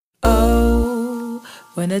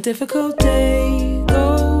When a difficult day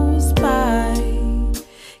goes by,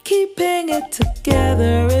 keeping it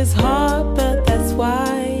together is hard, but that's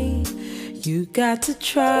why you got to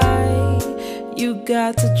try, you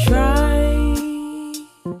got to try.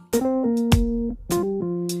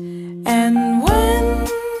 And when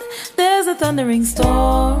there's a thundering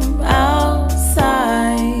storm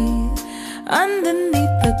outside,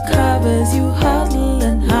 underneath the covers you huddle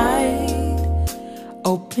and hide.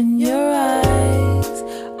 Open your eyes,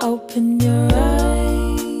 open your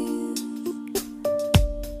eyes.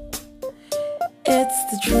 It's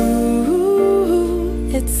the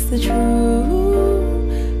truth, it's the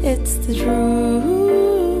truth, it's the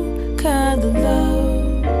true kind of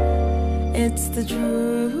love. It's the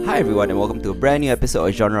truth. Hi everyone and welcome to a brand new episode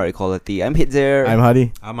of Genre Equality. I'm Hitzer. I'm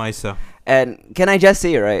Hadi. I'm Isa. And can I just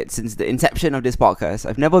say, right, since the inception of this podcast,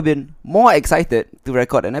 I've never been more excited to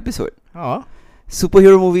record an episode. Oh,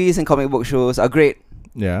 Superhero movies and comic book shows are great,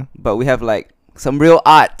 yeah. but we have like some real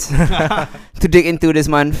art to dig into this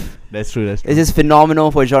month. That's true. It's just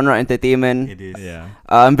phenomenal for genre entertainment. It is. Yeah.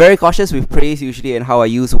 I'm very cautious with praise usually and how I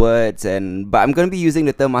use words, but I'm going to be using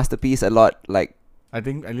the term masterpiece a lot, like I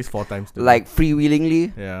think at least 4 times. Today.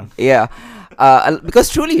 freewheelingly. Yeah. Yeah, because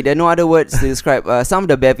truly there are no other words to describe some of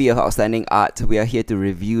the bevy of outstanding art we are here to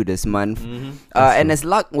review this month. And as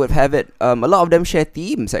luck would have it, a lot of them share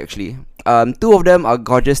themes actually. 2 of them are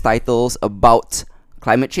gorgeous titles about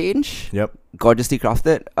climate change, Yep. gorgeously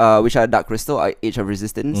crafted, which are Dark Crystal, Age of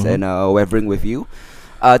Resistance, and Weathering with You.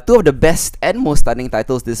 2 of the best and most stunning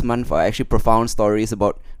titles this month are actually profound stories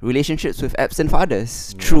about relationships with absent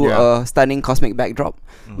fathers through a stunning cosmic backdrop,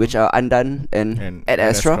 which are Undone and Ad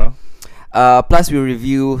Astra. Plus, we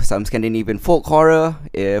review some Scandinavian folk horror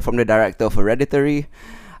from the director of Hereditary,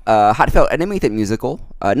 heartfelt animated musical,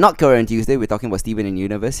 not Current Tuesday. We're talking about Steven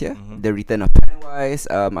Universe here, The Return of Pennywise.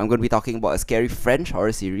 I'm going to be talking about a scary French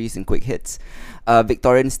horror series in quick hits,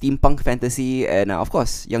 Victorian steampunk fantasy, and of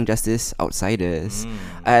course, Young Justice Outsiders,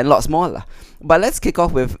 and lots more lah. But let's kick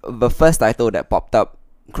off with the first title that popped up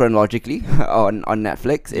chronologically on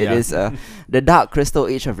Netflix. It is The Dark Crystal: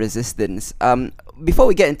 Age of Resistance. Before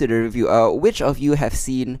we get into the review, which of you have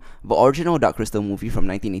seen the original Dark Crystal movie from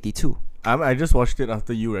 1982? I just watched it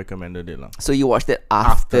after you recommended it lah. So you watched it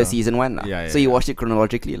after After. season 1 lah. Yeah, So you yeah. watched it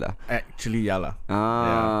chronologically lah. Actually, yeah lah.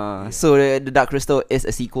 Ah, Yeah. so the Dark Crystal is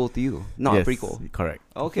a sequel to you, not Yes, a prequel. Correct.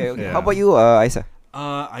 Okay. Yeah. How about you, Isa?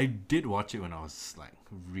 I did watch it when I was like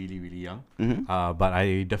really, really young. Mm-hmm. But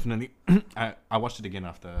I definitely I watched it again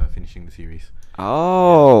after finishing the series.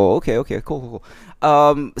 Oh, okay, cool.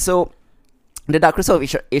 So the Dark Crystal of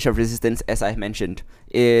Age of Resistance, as I mentioned,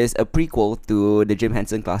 is a prequel to the Jim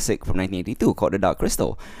Henson classic from 1982 called The Dark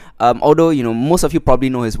Crystal. Although, most of you probably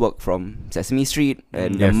know his work from Sesame Street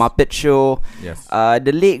and The Yes. Muppet Show. Yes.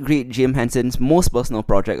 The late, great Jim Henson's most personal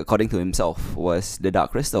project, according to himself, was The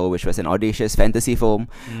Dark Crystal, which was an audacious fantasy film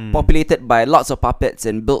populated by lots of puppets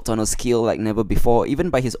and built on a scale like never before, even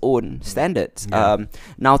by his own standards. Yeah.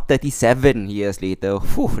 Now, 37 years later,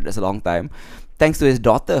 that's a long time. Thanks to his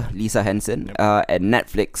daughter, Lisa Henson, and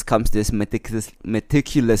Netflix comes this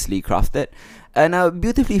meticulously crafted and a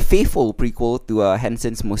beautifully faithful prequel to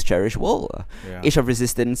Henson's most cherished world. Yeah. Age of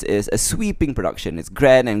Resistance is a sweeping production. It's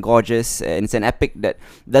grand and gorgeous, and it's an epic that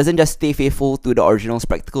doesn't just stay faithful to the original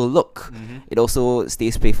spectacle look. It also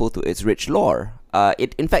stays faithful to its rich lore.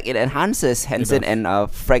 It enhances Henson and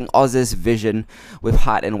Frank Oz's vision with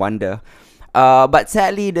heart and wonder. But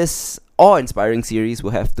sadly, this awe-inspiring series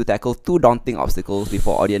will have to tackle 2 daunting obstacles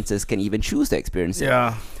before audiences can even choose to experience it.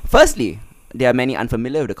 Yeah. Firstly, there are many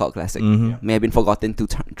unfamiliar with the cult classic, may have been forgotten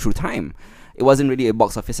through time. It wasn't really a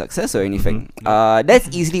box office success or anything.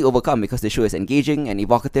 That's easily overcome because the show is engaging and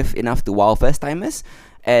evocative enough to wow first-timers,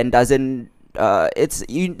 and doesn't.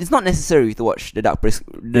 It's not necessary to watch the Dark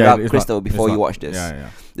Crystal before you watch this.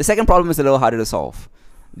 Yeah. The second problem is a little harder to solve.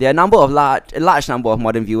 There are a large number of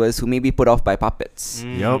modern viewers who may be put off by puppets.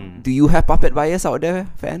 Yep. Do you have puppet bias out there,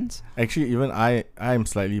 fans? Actually, even I am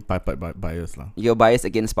slightly puppet biased lah. You're biased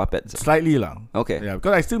against puppets. Slightly lah. Okay. Yeah,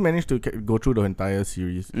 because I still managed to go through the entire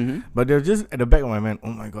series, Mm-hmm. but they're just at the back of my mind.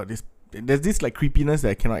 Oh my god, there's this like creepiness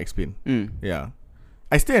that I cannot explain. Yeah,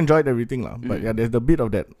 I still enjoyed everything lah, but yeah, there's the bit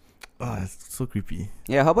of that. Oh, it's so creepy.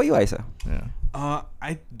 Yeah, how about you, Isa? Yeah.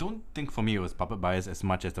 I don't think for me it was puppet bias as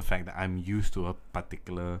much as the fact that I'm used to a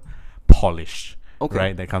particular polish. Okay.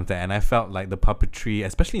 Right, that comes there, and I felt like the puppetry,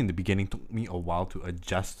 especially in the beginning, took me a while to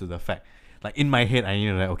adjust to the fact like in my head I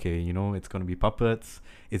knew that okay, you know, it's gonna be puppets.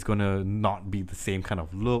 It's gonna not be the same kind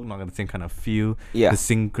of look, not the same kind of feel. Yeah. The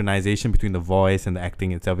synchronization between the voice and the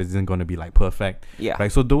acting itself isn't gonna be like perfect. Yeah.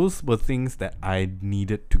 Right. So those were things that I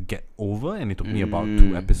needed to get over, and it took me about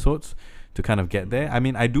 2 episodes to kind of get there. I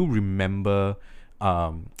mean, I do remember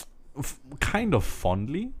kind of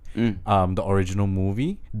fondly the original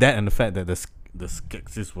movie. That and the fact that the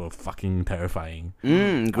Skeksis were fucking terrifying.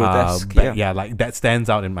 Grotesque. But yeah, like that stands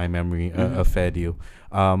out in my memory a fair deal.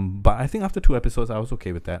 But I think after 2 episodes, I was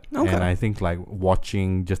okay with that. Okay. And I think like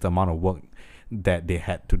watching just the amount of work that they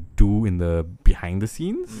had to do in the behind the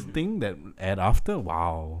scenes thing that aired after,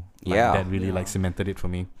 wow. Like, Yeah. that really like cemented it for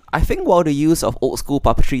me. I think while the use of old school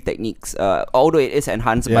puppetry techniques, although it is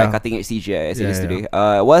enhanced by Yeah. cutting edge CGI as it Yeah, is yeah.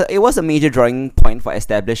 today, it was a major drawing point for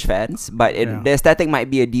established fans. But the aesthetic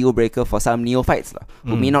might be a deal breaker for some neophytes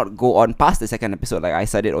who may not go on past the second episode, like I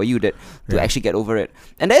said it or you did, to actually get over it.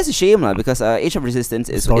 And that is a shame, because Age of Resistance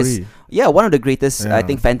is Story. one of the greatest I Yeah.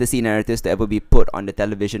 think fantasy narratives to ever be put on the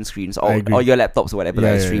television screens I or agree. your laptops or whatever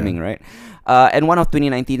that is streaming, right? And one of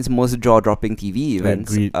 2019's most jaw-dropping TV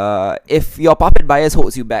events. Agreed. If your puppet bias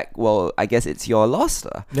holds you back, well, I guess it's your loss.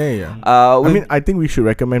 Yeah. I I mean, I think we should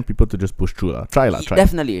recommend people to just push through. Try.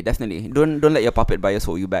 Definitely. Don't let your puppet bias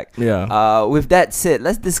hold you back. Yeah. With that said,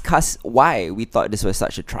 let's discuss why we thought this was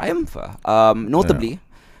such a triumph. Notably,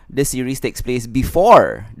 this series takes place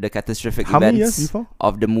before the catastrophic How many years events before?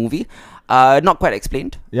 of the movie. Not quite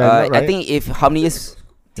explained. Yeah, not I right. think if how many years.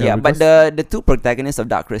 Yeah, Yeah, but because- the 2 protagonists of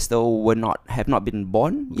Dark Crystal have not been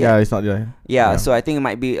born yet. Yeah, it's not. Yeah. Yeah, so I think it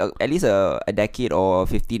might be at least a decade or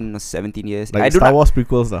 15 or 17 years. Like I do Star not, Wars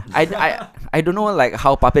prequels. I don't know like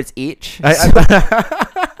how puppets age. I,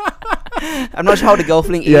 I'm not sure how the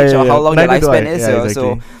Gelfling age Yeah, or how long their Neither do lifespan I. is. Yeah, So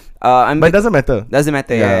exactly. I'm but it doesn't matter. doesn't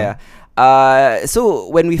matter. Yeah. Yeah. So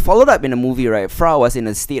when we followed up in the movie, right, Fra was in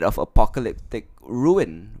a state of apocalyptic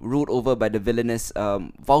ruin, ruled over by the villainous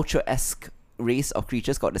vulture-esque race of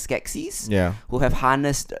creatures called the Skeksis, Yeah. who have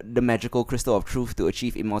harnessed the magical crystal of truth to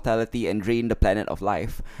achieve immortality and drain the planet of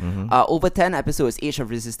life. Over 10 episodes, Age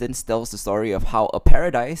of Resistance tells the story of how a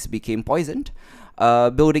paradise became poisoned,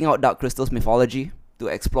 building out Dark Crystal's mythology to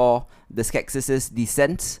explore the Skeksis'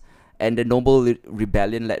 descent and the noble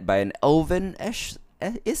rebellion led by an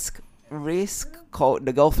elven-esque race called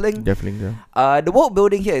the Gelfling. Definitely. Yeah. The world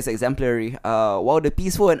building here is exemplary. While the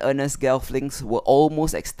peaceful and earnest Gelflings were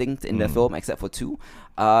almost extinct in the film, except for 2,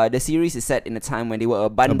 the series is set in a time when they were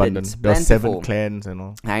abundant, There are 7 plentiful. clans and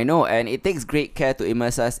all. I know, and it takes great care to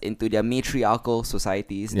immerse us into their matriarchal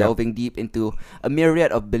societies, Yep. delving deep into a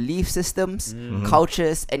myriad of belief systems,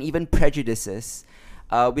 cultures, and even prejudices.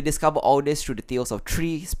 We discover all this through the tales of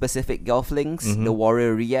 3 specific Gelflings: the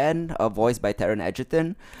warrior Rian, voiced by Taron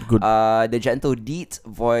Egerton; Good. the gentle Deet,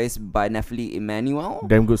 voiced by Nephili Emmanuel.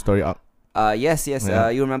 Damn good story arc. Yes. Yeah.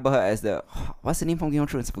 You remember her as the what's the name from Game of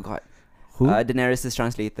Thrones? I forgot. Who? Daenerys'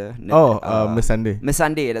 translator. Missandei.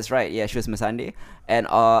 Missandei, that's right. Yeah, she was Missandei. And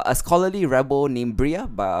a scholarly rebel named Bria,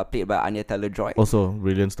 played by Anya Taylor-Joy. Also,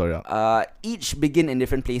 brilliant story arc. Each begin in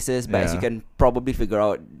different places, but as you Yeah. can probably figure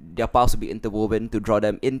out, their paths will be interwoven to draw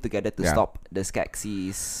them in together to Yeah. stop the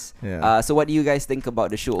Skeksis. Yeah. So what do you guys think about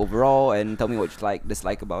the show overall, and tell me what you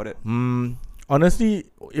dislike about it? Honestly,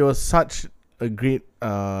 it was such a great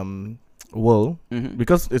world Mhm.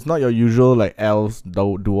 because it's not your usual like elves,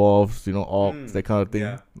 dwarves, orcs, that kind of thing.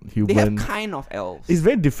 Yeah. They have Humans. kind of elves. It's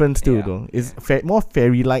very different still Yeah. though. It's more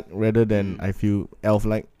fairy-like rather than I feel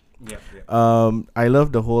elf-like. Yeah. I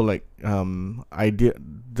love the whole like idea,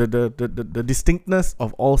 the distinctness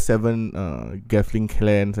of all 7 Gelfling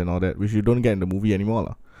clans and all that, which you don't get in the movie anymore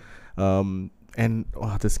lah. And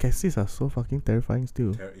the Skeksis are so fucking terrifying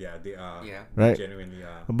still, Yeah, they are. Yeah. right? Genuinely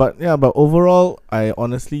are. But overall, I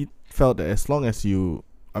honestly felt that as long as you,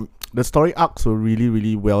 the story arcs were really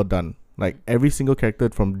really well done. Like every single character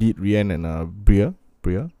from Deet, Rian, and Bria.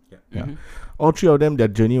 Yeah. Mhm. All 3 of them, their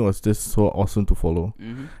journey was just so awesome to follow.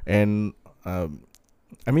 Mhm. And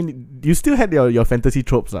I mean, you still had your fantasy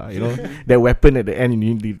tropes, that weapon at the end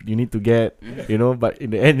you need to get, but in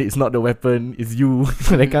the end it's not the weapon, it's you,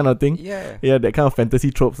 that kind of thing. Yeah. Yeah, that kind of fantasy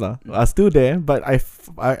tropes are still there, but I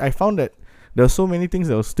found that there are so many things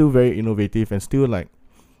that were still very innovative and still like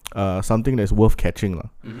something that's worth catching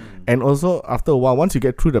Mhm. And also after a while, once you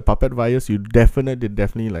get through the puppet virus, you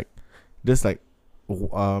definitely like just like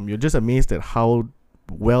you're just amazed at how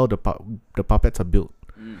well the puppets are built.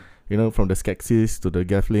 Mm. You know, from the Skeksis to the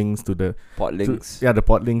Gelflings to the Podlings. the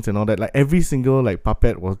Podlings and all that. Like every single like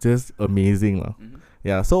puppet was just amazing, lah.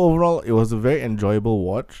 Yeah, so overall it was a very enjoyable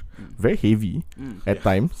watch. Very heavy at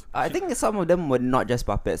times. I think some of them were not just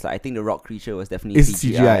puppets. Like I think the rock creature was definitely It's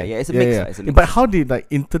CGI. CGI. Yeah, it's a mix. Yeah. It's a mix. But how they like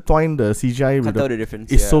intertwine the CGI Can't with tell the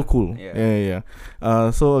difference. it's yeah. so cool. Yeah. Yeah.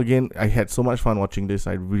 So again, I had so much fun watching this.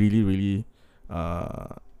 I really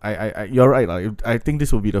I you're right. I think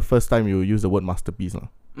this will be the first time you use the word masterpiece.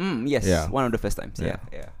 Yes. Yeah. One of the first times. Yeah.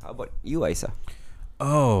 Yeah. How about you, Isa?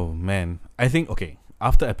 Oh man, I think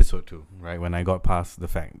after episode 2, right, when I got past the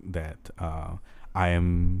fact that I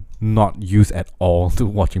am not used at all to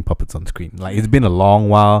watching puppets on screen. Like it's been a long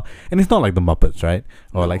while, and it's not like the Muppets, right,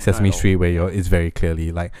 or No, like not Sesame at all. Street where it's very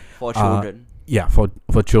clearly like For children. yeah, for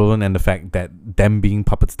children, and the fact that them being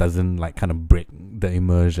puppets doesn't like kind of break the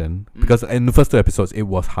immersion, because in the first 2 episodes it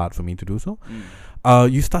was hard for me to do so.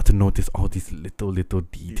 You start to notice all these little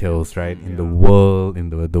details, right, in the world,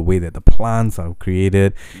 in the way that the plants are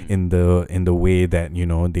created, in the way that, you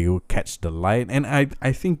know, they will catch the light. And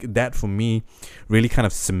I think that for me really kind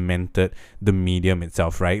of cemented the medium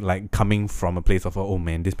itself, right? Like coming from a place of, oh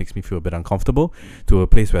man, this makes me feel a bit uncomfortable, to a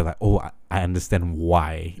place where like, oh, I understand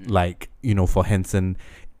why. Like, you know, for Henson,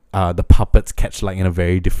 the puppets catch light in a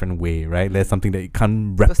very different way, right? There's something that you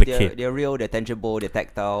can't Because replicate. they're real, they're tangible, they're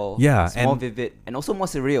tactile. Yeah, it's more and- vivid and also more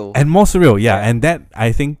surreal. And more surreal, yeah. Yeah. And that,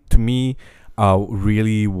 I think, to me,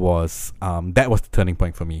 really was that was the turning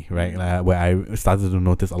point for me, right? Where I started to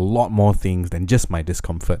notice a lot more things than just my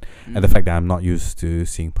discomfort and the fact that I'm not used to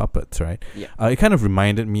seeing puppets, right? Yeah. It kind of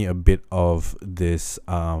reminded me a bit of this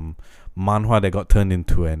manhwa that got turned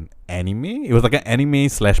into an anime. It was like an anime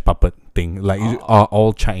 / puppet thing, like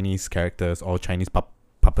all Chinese characters, all Chinese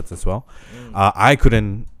puppets as well. I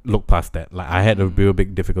couldn't look past that. Like I had a real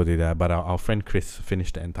big difficulty there, but our friend Chris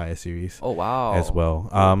finished the entire series Oh wow. as well.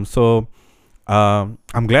 So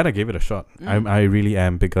I'm glad I gave it a shot. I really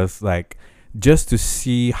am, because like just to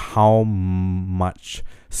see how much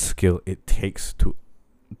skill it takes to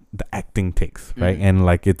the acting takes, right? And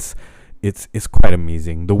like it's quite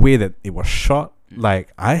amazing the way that it was shot.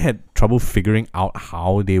 Like I had trouble figuring out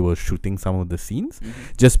how they were shooting some of the scenes,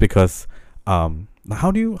 just because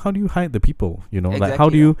how do you hide the people, you know? Like how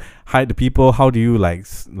do Exactly, you hide the people? How do you like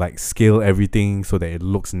scale everything so that it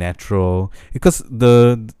looks natural? Because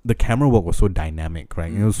the camera work was so dynamic,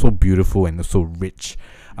 right? It was so beautiful and so rich.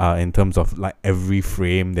 In terms of like every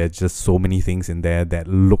frame, there's just so many things in there that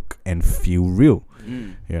look and feel real.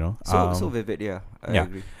 You know, So vivid, yeah. I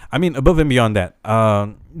agree. I mean, above and beyond that,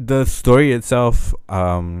 the story itself,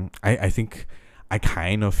 I think I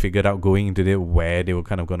kind of figured out going into it where they were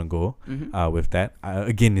kind of gonna go with that.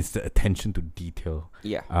 Again, it's the attention to detail.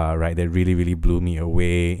 Yeah. Right, that really blew me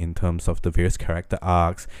away in terms of the various character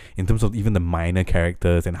arcs, in terms of even the minor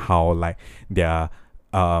characters and how like their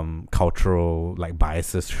cultural like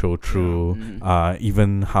biases show through.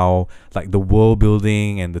 Even how like the world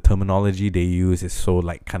building and the terminology they use is so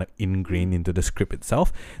like kind of ingrained into the script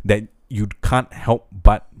itself that you can't help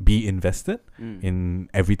but be invested in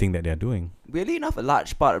everything that they're doing. Weirdly enough, a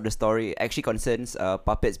large part of the story actually concerns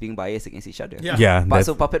puppets being biased against each other. Yeah, But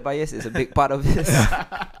so puppet bias is a big part of this.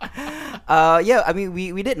 Yeah, I mean,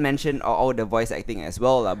 we did mention all the voice acting as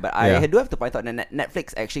well, but I do have to point out that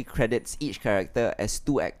Netflix actually credits each character as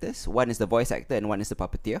 2 actors. One is the voice actor and one is the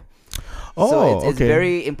puppeteer. So it's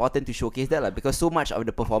very important to showcase that, because so much of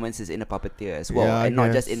the performance is in the puppeteer as well, Yeah, I and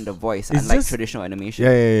not just guess. in the voice, It's unlike just- traditional animation.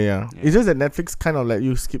 Yeah. It's just that Netflix kind of let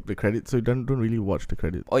you skip the credits, so you don't really watch the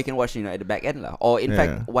credits. Or you can watch, at the back end, or in Yeah.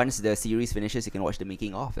 fact, once the series finishes, you can watch the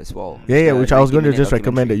making of as well. Yeah, The which I was going to 90-minute just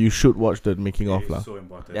recommend that documentary. you should watch the making of lah. So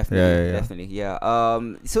important. Definitely, yeah.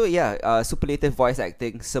 Superlative voice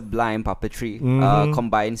acting, sublime puppetry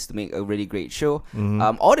combines to make a really great show.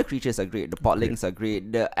 All the creatures are great. The podlings are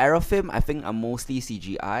great. The Aerophim, I think, are mostly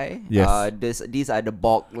CGI. Yes. These are the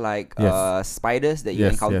Borg-like spiders that you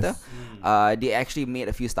Yes, encounter. yes. They actually made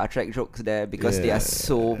a few Star Trek jokes there because they Yeah. are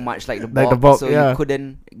so much like the Like Borg, the Borg, so yeah. you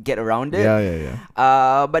couldn't get around it. Yeah.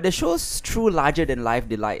 But the show's true larger-than-life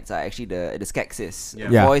delights are actually the Skeksis,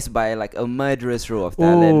 Yeah. voiced by like a murderous row of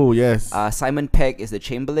talent. Oh, yes. Simon Pegg is the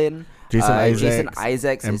Chamberlain. Jason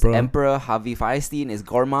Isaacs is Emperor. Emperor. Harvey Fierstein is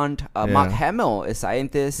Gormand. Mark Hamill is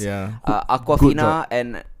Scientist. Yeah. Good Aquafina job.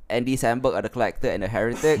 and Andy Samberg are the Collector and the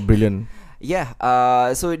Heretic. Brilliant. Yeah.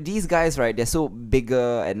 So these guys, right, they're so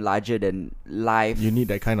bigger and larger than life. You need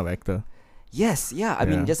that kind of actor. Yes, yeah. I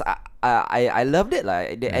mean, Yeah. just I loved it,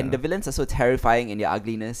 like, and the villains are so terrifying in their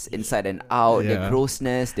ugliness, inside and out, their Yeah.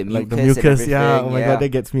 grossness, the Like mucus, the mucus, and yeah. everything. Oh my god, that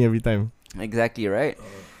gets me every time. Exactly right.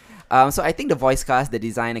 So I think the voice cast, the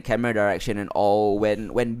design, the camera direction, and all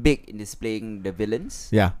went big in displaying the villains.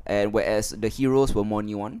 Yeah. And whereas the heroes were more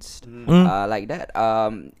nuanced, like that.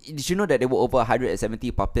 Did you know that there were over 170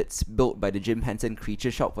 puppets built by the Jim Henson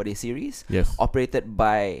Creature Shop for this series? Yes. Operated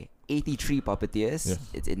by 83 puppeteers. Yes.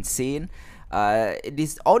 It's insane.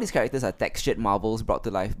 All these characters are textured marvels brought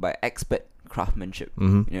to life by expert craftsmanship,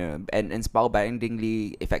 Mm-hmm. you know, and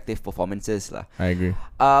spellbindingly effective performances lah. I agree.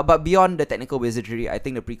 But beyond the technical wizardry, I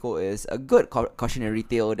think the prequel is a good cautionary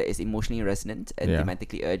tale that is emotionally resonant and Yeah.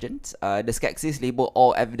 thematically urgent. The Skeksis label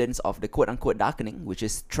all evidence of the quote-unquote darkening, which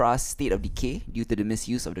is Tra's state of decay due to the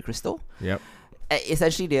misuse of the crystal. Yep.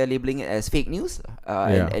 Essentially, they are labeling it as fake news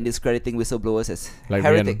Yeah. and discrediting whistleblowers as Like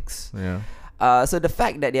heretics. Yeah. So the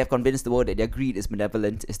fact that they have convinced the world that their greed is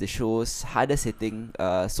malevolent is the show's hardest hitting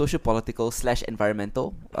socio-political /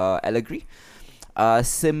 environmental allegory.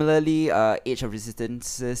 Similarly, Age of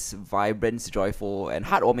Resistance's vibrant, joyful, and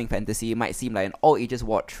heartwarming fantasy might seem like an all-ages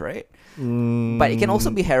watch, right? But it can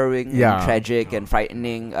also be harrowing, Yeah. and tragic, and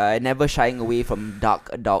frightening, never shying away from dark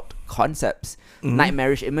adult concepts,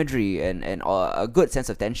 nightmarish imagery, and a good sense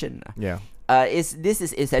of tension. Yeah. This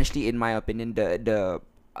is essentially, in my opinion, the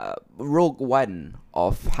Rogue One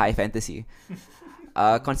of high fantasy.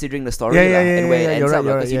 Considering the story and where it ends up,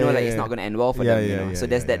 because you know it's not going to end well for them. You know? So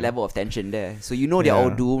there's that level of tension there. So you know they're all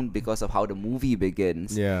doomed because of how the movie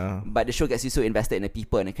begins. Yeah. But the show gets you so invested in the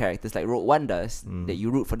people and the characters, like Rogue One does, that you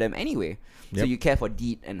root for them anyway. So Yep. you care for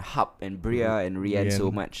Deet and Hup and Bria and Rian so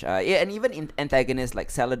much. And even antagonists like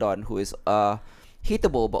Celadon, who is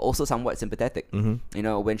hateable but also somewhat sympathetic. You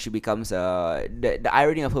know, when she becomes the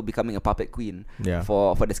irony of her becoming a puppet queen Yeah.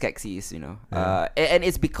 for the Skeksis, you know. Yeah. And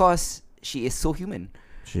it's because she is so human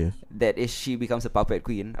She is. that she becomes a puppet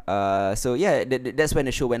queen. So yeah, that's when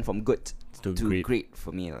the show went from good To to great. great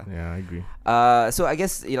for me lah. Yeah, I agree. So I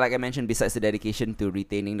guess, like I mentioned, besides the dedication to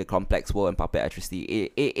retaining the complex world and puppet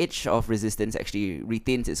atrocity, Age of Resistance actually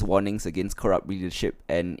retains its warnings against corrupt leadership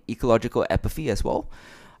and ecological apathy as well,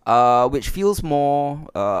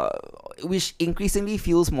 which increasingly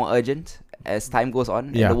feels more urgent as time goes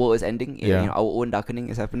on and Yeah. the world is ending. Yeah. You know, our own darkening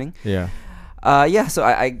is happening. Yeah. So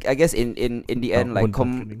I guess in the end, like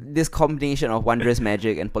darkening. this combination of wondrous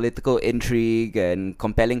magic and political intrigue and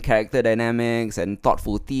compelling character dynamics and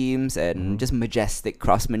thoughtful themes and just majestic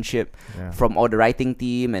craftsmanship Yeah. from all the writing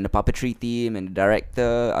team and the puppetry team and the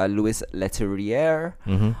director Louis Leterrier.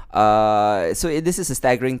 So this is a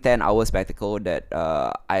staggering 10-hour spectacle that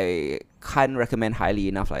I can't recommend highly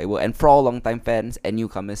enough. Like, it will enthrall long-time fans and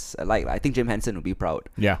newcomers alike. I think Jim Henson will be proud.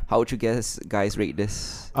 Yeah. How would you guys rate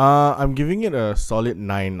this? I'm giving it a solid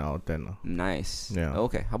 9 out of 10. Nice. Yeah.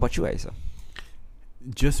 Okay. How about you, Isa?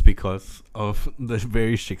 Just because of the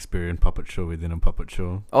very Shakespearean puppet show within a puppet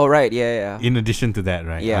show. Oh, right. Yeah. In addition to that,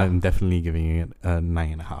 right? Yeah. I'm definitely giving it a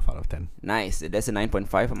 9.5 out of 10. Nice. That's a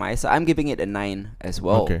 9.5 for my Isa. I'm giving it a 9 as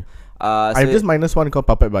well. Okay. So I just minus 1 called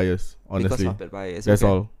puppet bias, because honestly. puppet bias. That's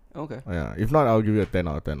okay. all. Okay. Yeah. If not, I'll give you a 10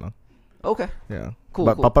 out of 10. Okay. Yeah. Cool.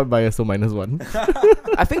 But cool. puppet bias, so minus 1.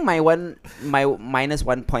 I think my minus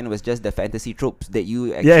 1 point was just the fantasy tropes that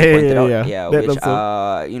you actually Yeah, pointed out. yeah. That Which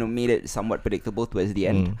also. made it somewhat predictable towards the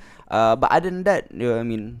end. But other than that, I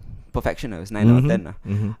mean, perfection. It was 9 out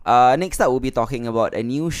of 10. Next up, we'll be talking about a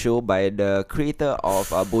new show by the creator of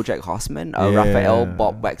BoJack Horseman, Raphael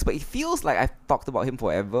Bob Wax. But it feels like I've talked about him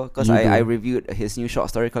forever because You I do. reviewed his new short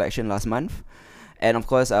story collection last month. And of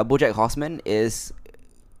course, BoJack Horseman is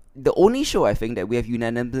the only show I think that we have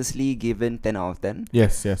unanimously given 10 out of 10.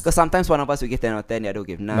 Yes. Because sometimes one of us will give 10 out of 10, the other will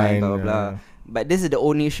give 9, blah, blah, blah. But this is the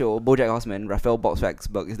only show, BoJack Horseman, Raphael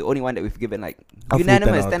Bob-Waxberg is the only one that we've given like A full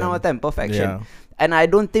unanimous 10 out of 10, perfection. Yeah. And I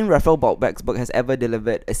don't think Raphael Bob-Waxberg has ever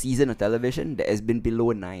delivered a season of television that has been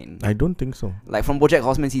below 9. I don't think so. Like from BoJack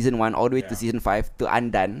Horseman season 1 all the way to season 5 to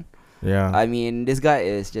Undone. Yeah. I mean, this guy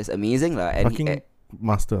is just amazing lah. And Fucking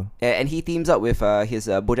master. and he teams up with his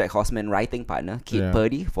BoJack Horseman writing partner, Kate Yeah.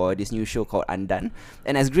 Purdy, for this new show called Undone.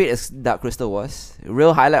 And as great as Dark Crystal was,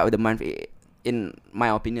 real highlight of the month, in my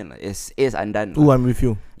opinion, is Undone. Ooh, I'm with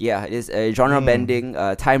you. Yeah, it's a genre-bending,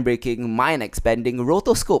 time-breaking, mind-expanding,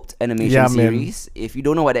 rotoscoped animation Yeah, man. series. If you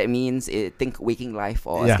don't know what that means, think Waking Life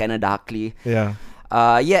or Yeah. Scanner Darkly. Yeah.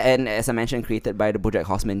 And as I mentioned, created by the BoJack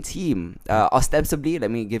Horseman team. Ostensibly, let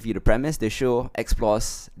me give you the premise. The show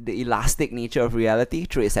explores the elastic nature of reality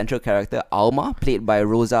through its central character, Alma, played by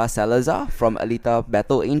Rosa Salazar from Alita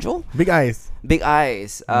Battle Angel. Big eyes. Big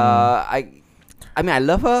eyes. I mean, I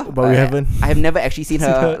love her, But we haven't. I have never actually seen Seen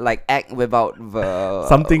her her- like act without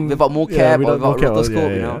Something- without mocap yeah, or without without mocap or- rotoscope.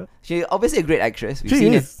 yeah, You know, yeah. she's obviously a great actress. We've She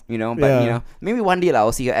seen is. it, you know. But Yeah. you know, maybe one day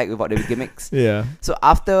I'll see her act without the gimmicks. Yeah. So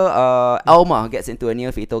after Alma gets into a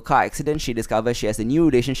near fatal car accident, she discovers she has a new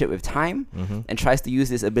relationship with time and tries to use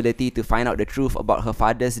this ability to find out the truth about her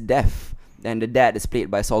father's death. And the dad is played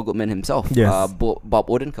by Saul Goodman himself, Yes. Bob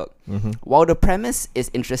Odenkirk. Mm-hmm. While the premise is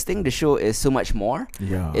interesting, the show is so much more.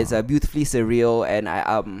 Yeah. It's beautifully surreal, and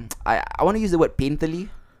I want to use the word painterly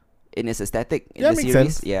in its aesthetic in Yeah, the makes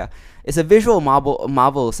series. sense. Yeah, it's a visual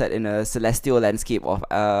marvel set in a celestial landscape of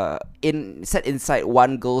set inside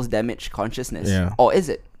one girl's damaged consciousness. Yeah. Or is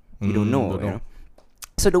it? We don't know. don't You know. know.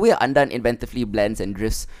 So the way Undone inventively blends and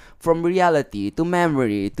drifts from reality to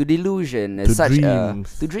memory to delusion is To such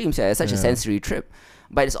dreams. to dreams. Yeah, it's such a Yeah. sensory trip,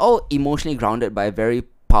 but it's all emotionally grounded by a very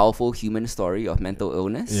powerful human story of mental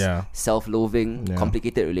illness, Yeah. self-loathing, Yeah.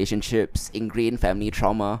 complicated relationships, ingrained family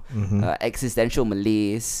trauma, existential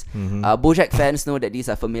malaise. Mhm. BoJack fans know that these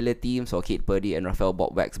are familiar themes for Kate Purdy and Raphael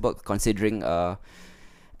Bob Waxberg, considering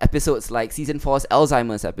episodes like season 4's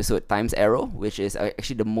Alzheimer's episode Time's Arrow, which is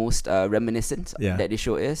actually the most reminiscent Yeah. that the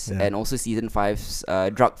show is, Yeah. and also season 5's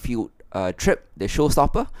drug-fueled Trip, the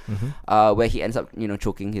showstopper, Mhm. where he ends up,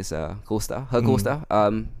 choking his co-star, her co-star.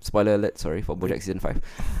 Spoiler alert, sorry for BoJack season 5.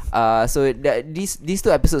 So these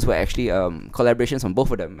two episodes were actually collaborations from both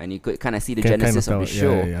of them, and you could kind of see the Can kind genesis of tell- the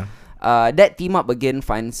show. Yeah. That team up again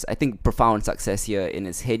finds, I think, profound success here in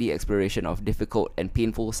its heady exploration of difficult and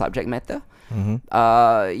painful subject matter. Mhm.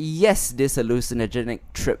 Yes, this hallucinogenic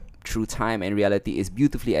trip through time and reality is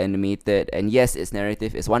beautifully animated, and yes, its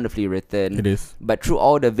narrative is wonderfully written. It is. But through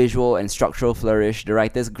all the visual and structural flourish, the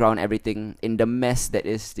writers ground everything in the mess that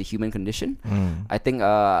is the human condition. I think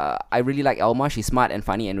I really like Alma. She's smart and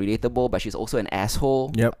funny and relatable, but she's also an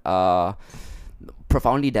asshole. Yep.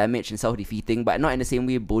 Profoundly damaged and self-defeating, but not in the same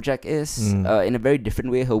way BoJack is. In a very different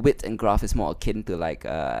way, her wit and graft is more akin to like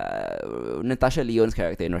Natasha Lyonne's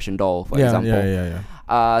character in Russian Doll, for example.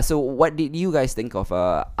 Yeah. So what did you guys think of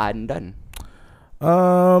Undone?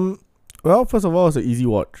 Well, first of all, it's an easy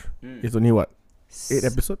watch. It's only 8 8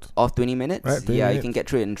 episodes. of 20 minutes. Right, 20 yeah, you minutes. can get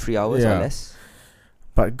through it in 3 hours Yeah. or less.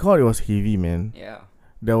 But God, it was heavy, man. Yeah.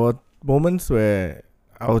 There were moments where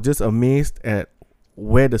I was just amazed at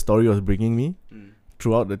where the story was bringing me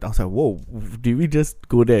throughout the. I was like, whoa, did we just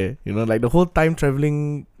go there? Like the whole time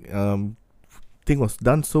traveling thing was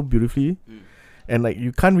done so beautifully, and like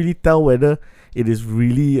you can't really tell whether it is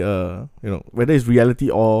really whether it's reality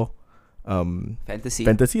or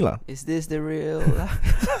fantasy lah. Is this the real?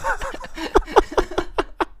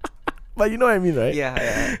 But you know what I mean, right?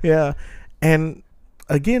 Yeah. Yeah. And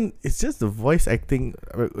again, it's just the voice acting.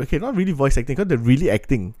 Okay, not really voice acting, because they're really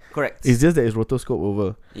acting. Correct. It's just that it's rotoscope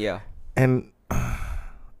over. Yeah. And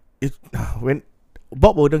when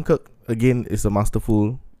Bob Odenkirk again is a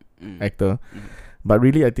masterful actor, but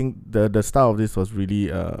really I think the star of this was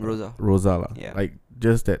really Rosa lah. Yeah. Like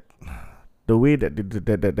just that the way that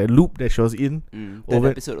that loop that she was in. That over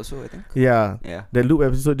episode also, I think. Yeah. Yeah. That loop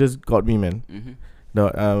episode just got me, man. The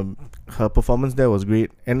her performance there was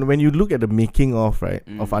great, and when you look at the making of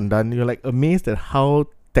of Undone, you're like amazed at how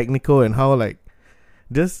technical and how like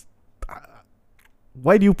just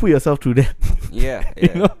why do you put yourself through that? Yeah.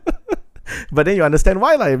 You know? But then you understand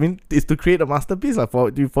why, like, I mean, it's to create a masterpiece. Like,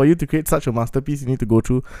 for you to create such a masterpiece, you need to go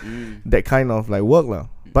through that kind of like work, lah.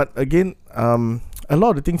 But again, a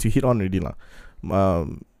lot of the things you hit on already, lah.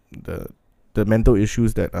 The mental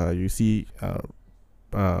issues that you see,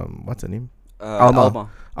 what's her name? Alma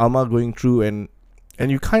going through, and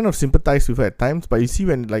you kind of sympathize with her at times, but you see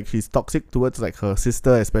when like she's toxic towards like her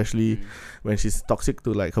sister, especially when she's toxic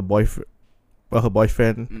to like her boyfriend,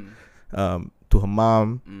 to her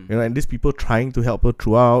mom, and these people trying to help her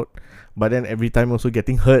throughout, but then every time also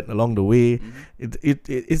getting hurt along the way.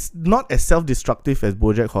 It's not as self-destructive as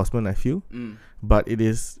BoJack Horseman, I feel, but it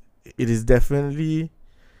is definitely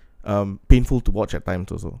painful to watch at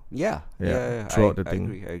times also. Yeah. Throughout the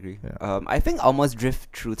thing. I agree. Yeah. I think Alma's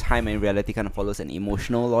drift through time and reality kind of follows an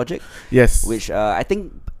emotional logic, Yes. which I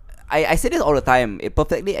think I say this all the time. It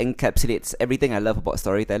perfectly encapsulates everything I love about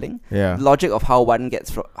storytelling. Yeah. The logic of how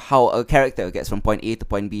how a character gets from point A to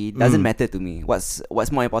point B doesn't matter to me. What's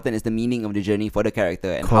more important is the meaning of the journey for the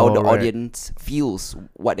character and how the Correct. audience feels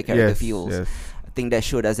what the character feels. Yes. I think that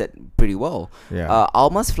show does it pretty well. Yeah.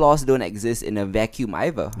 Alma's flaws don't exist in a vacuum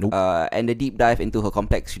either. Nope. And the deep dive into her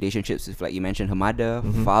complex relationships with, like you mentioned, her mother,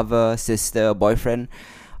 father, sister, boyfriend,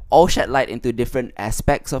 all shed light into different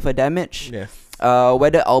aspects of her damage. Yeah.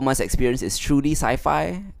 Whether Alma's experience is truly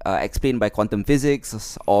sci-fi, explained by quantum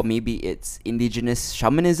physics, or maybe it's indigenous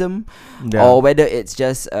shamanism, or whether it's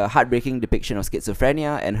just a heartbreaking depiction of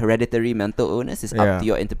schizophrenia and hereditary mental illness is up to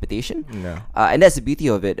your interpretation. And that's the beauty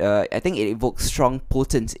of it. I think it evokes strong,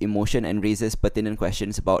 potent emotion and raises pertinent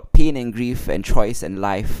questions about pain and grief and choice and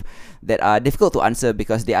life that are difficult to answer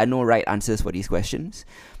because there are no right answers for these questions.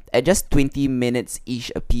 At just 20 minutes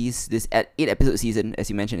each a piece, this 8-episode season, as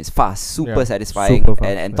you mentioned, is fast, super satisfying, super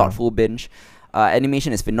fast, and thoughtful binge.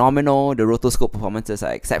 Animation is phenomenal. The rotoscope performances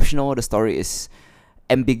are exceptional. The story is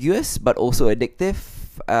ambiguous but also addictive,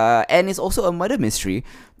 and it's also a murder mystery.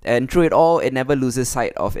 And through it all, it never loses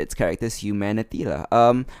sight of its character's humanity.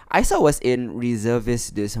 Isa was in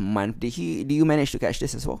Reservist this month. Did you manage to catch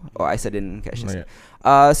this as well? Or Isa didn't catch this?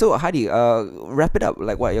 So Hadi, wrap it up.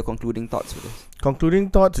 Like, what are your concluding thoughts for this? Concluding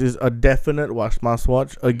thoughts is a definite must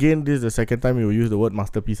watch. Again, this is the second time you will use the word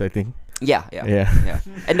masterpiece, I think. Yeah.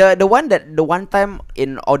 And the one time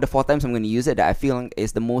in all the 4 times I'm going to use it that I feel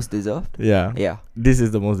is the most deserved. Yeah. This is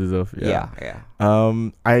the most deserved. Yeah.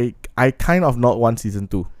 I kind of not want season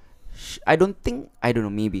 2. I don't know,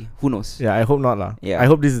 maybe. Who knows? Yeah, I hope not lah. Yeah. I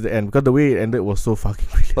hope this is the end because the way it ended was so fucking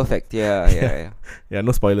brilliant. Perfect. Yeah. Yeah,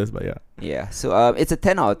 no spoilers, but yeah. Yeah. So it's a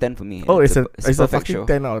 10 out of 10 for me. Oh, it's a perfect fucking show.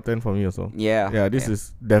 10 out of 10 for me also. Yeah. This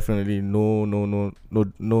is definitely no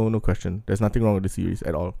question. There's nothing wrong with the series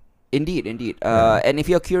at all. Indeed. And if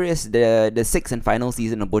you're curious, the 6th and final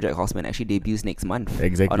season of BoJack Horseman actually debuts next month.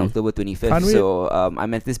 Exactly. On October 25th. Can't wait. So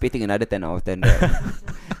I'm anticipating another 10 out of 10.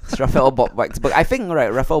 It's Raphael Bob Waxberg. I think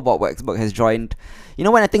Raphael Bob Waxberg has joined. You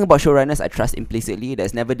know, when I think about showrunners, I trust implicitly.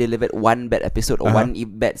 There's never delivered one bad episode or one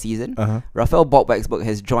bad season. Raphael Bob Waxberg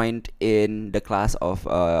has joined in the class of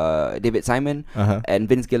David Simon and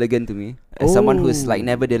Vince Gilligan to me as someone who's like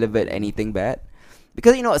never delivered anything bad.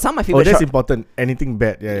 Because you know some of my favorite. That's important. Anything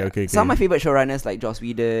bad? Yeah. Okay. Some of my favorite showrunners like Joss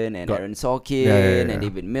Whedon and Aaron Sorkin and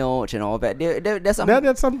David Milch and all that. There's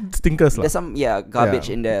some stinkers lah. There's some garbage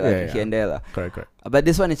in there here and there lah. Correct. But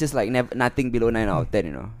this one is just like nothing below 9 out of 10.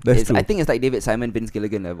 You know. That's true. I think it's like David Simon, Vince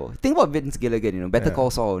Gilligan level. Think about Vince Gilligan. You know, Better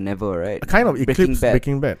Call Saul, never right. Kind of eclipse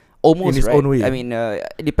Breaking Bad. Almost in his own way. I mean,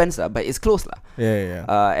 it depends lah, but it's close lah. Yeah.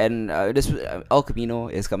 And this El Camino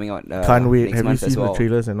is coming out. Can't wait. Next Have you month seen as well. the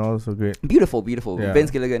trailers and all? So great. Beautiful. Yeah.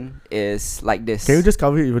 Vince Gilligan is like this. Can you just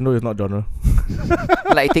cover it even though it's not genre?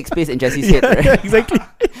 Like it takes place in Jesse's head, right? Exactly.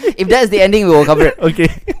 If that's the ending, we will cover it. Okay.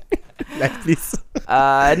 Please.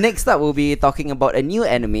 Next up, we'll be talking about a new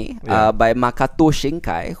anime by Makoto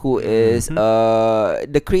Shinkai, who is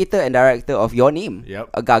the creator and director of Your Name,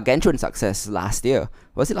 a gargantuan success last year.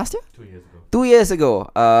 Was it last year? 2 years ago. 2 years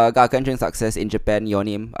ago, gargantuan success in Japan, Your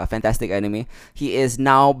Name, a fantastic anime. He is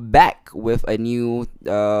now back with a new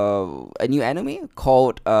anime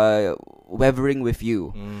called Weathering with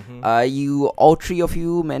You. You all 3 of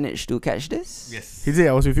you managed to catch this? Yes. Hizzy,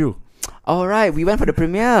 I was with you. Alright, we went for the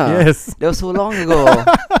premiere. Yes. That was so long ago.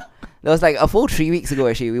 That was like a full 3 weeks ago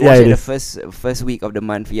actually. We watched it the first week of the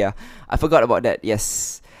month. Yeah, I forgot about that.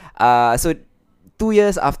 Yes. So 2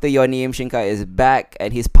 years after Your Name, Shinkai is back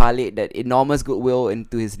and he's parlayed that enormous goodwill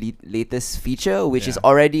into his latest feature, which is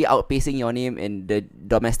already outpacing Your Name in the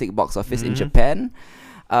domestic box office in Japan.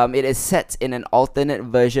 It is set in an alternate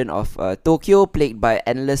version of Tokyo, plagued by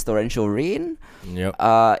endless torrential rain.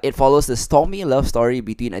 It follows the stormy love story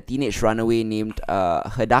between a teenage runaway named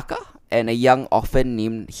Hidaka and a young orphan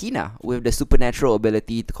named Hina with the supernatural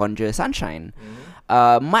ability to conjure sunshine.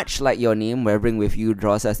 Much like Your Name, Weathering with You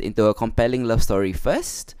draws us into a compelling love story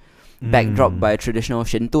first, backdropped by traditional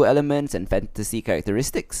Shinto elements and fantasy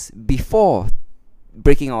characteristics, before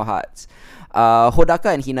breaking our hearts.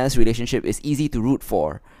 Hodaka and Hina's relationship is easy to root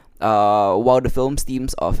for, while the film's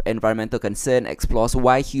themes of environmental concern explores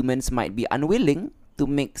why humans might be unwilling to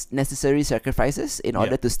make necessary sacrifices in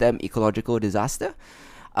order to stem ecological disaster.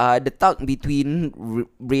 The tug between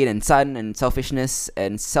rain and sun and selfishness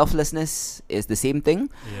and selflessness is the same thing,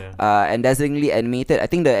 and dazzlingly animated. I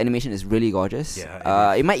think the animation is really gorgeous.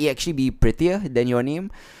 It might actually be prettier than Your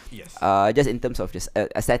Name. Yes. Just in terms of just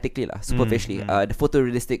aesthetically lah, superficially. The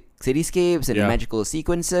photorealistic cityscapes and the magical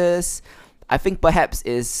sequences. I think perhaps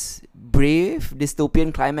is brave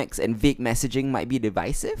dystopian climax and vague messaging might be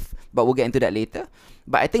divisive, but we'll get into that later.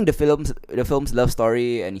 But I think the film's love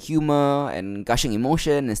story and humor and gushing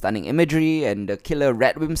emotion and stunning imagery and the killer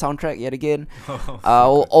Radwimp soundtrack yet again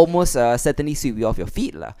will almost certainly sweep you off your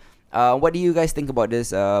feet lah. What do you guys think about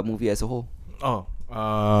this movie as a whole?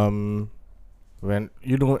 When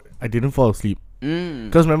I didn't fall asleep.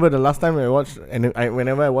 Because remember the last time I watched,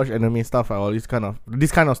 whenever I watch anime stuff, I always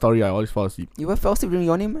this kind of story I always fall asleep. You were fell asleep during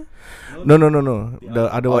Your Name? No. The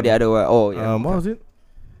other one. The other one. Oh, yeah. What was it?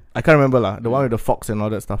 I can't remember lah. The one with the fox and all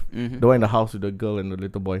that stuff. Mm-hmm. The one in the house with the girl and the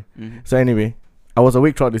little boy. Mm-hmm. So anyway, I was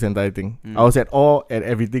awake throughout this entire thing. I was at awe at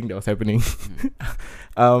everything that was happening.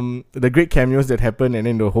 The great cameos that happened, and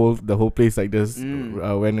then the whole place like this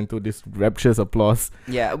went into this rapturous applause.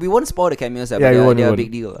 Yeah, we won't spoil the cameos, but Yeah, they're a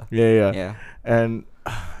big deal. Yeah. And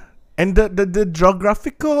the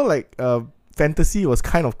geographical fantasy was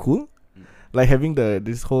kind of cool, like having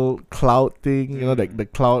this whole cloud thing, you know, like the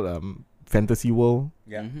cloud fantasy world.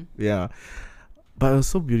 Yeah. Mm-hmm. Yeah, but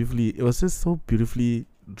it was just so beautifully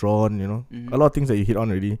drawn, you know. A lot of things that you hit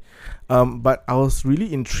on already. But I was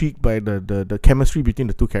really intrigued by the chemistry between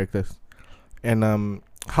the two characters, and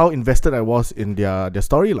how invested I was in their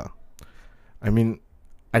story lah. I mean,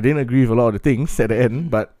 I didn't agree with a lot of the things at the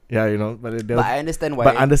end, but yeah, you know. But I understand why.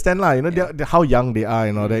 But I understand lah, you know, they're how young they are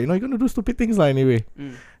and all that. You know, you're gonna do stupid things lah anyway.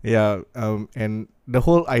 Yeah. And the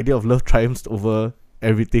whole idea of love triumphs over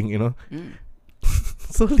everything, you know.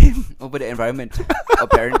 So lame. Over the environment,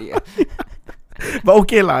 apparently. Yeah. But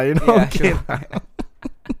okay lah, you know. Yeah, okay sure. lah.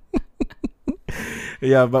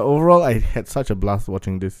 Yeah, but overall I had such a blast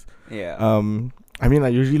watching this. Yeah. I mean, I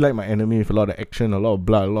usually like my anime with a lot of action, a lot of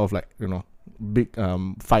blood, a lot of big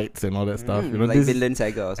fights and all that stuff. You know, like Vinland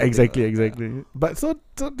Saga or something. Exactly. But so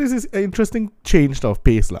this is an interesting change of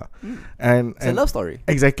pace lah. And it's a love story.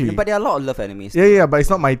 Exactly. Yeah, but there are a lot of love animes. Yeah, but it's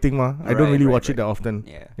not my thing, ma. I don't really watch it right. that often.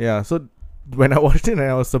 Yeah. Yeah, so when I watched it and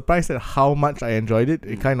I was surprised at how much I enjoyed it,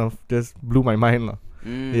 it kind of just blew my mind lah.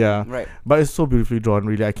 Yeah. Right. But it's so beautifully drawn,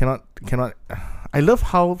 really. I cannot I love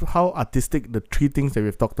how artistic the three things that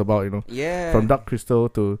we've talked about, you know. Yeah. From Dark Crystal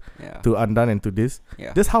to Undone and to this.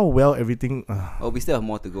 Yeah. Just how well everything Oh, we still have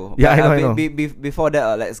more to go. Yeah, But, I know. Before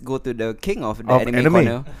that, let's go to the king of the anime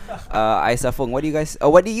corner. Isa Fong, what do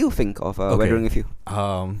you think of Weathering with You?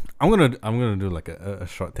 I'm gonna do like a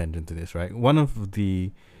short tangent to this, right? One of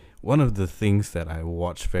the things that I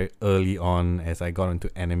watched very early on as I got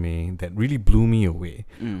into anime that really blew me away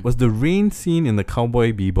was the rain scene in the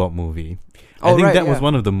Cowboy Bebop movie. I think that was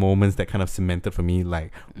one of the moments that kind of cemented for me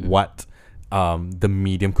what the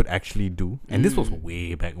medium could actually do. And this was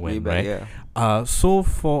way back when, right? Yeah. So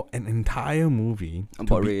for an entire movie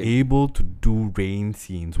to be able to do rain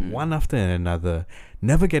scenes one after another,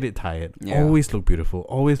 never get it tired, always look beautiful,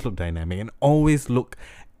 always look dynamic, and always look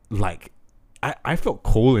like I felt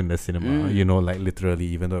cold in the cinema, you know, like literally,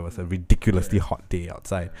 even though it was a ridiculously hot day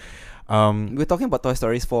outside. We're talking about Toy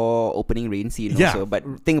Story's for opening rain scene also, but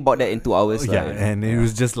think about that in 2 hours. And it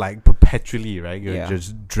was just like perpetually, right? You're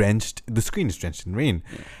just drenched. The screen is drenched in rain.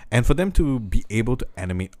 Yeah. And for them to be able to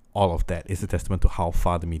animate all of that is a testament to how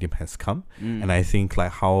far the medium has come. And I think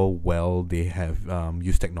like how well they have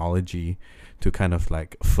used technology to kind of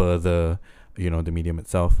like further, you know, the medium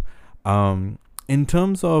itself. In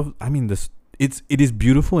terms of, I mean, it is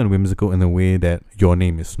beautiful and whimsical in a way that Your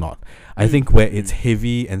Name is not. I think where it's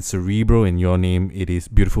heavy and cerebral in Your Name, it is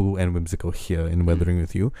beautiful and whimsical here in Weathering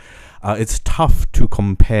with You. It's tough to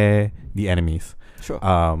compare the enemies. Sure.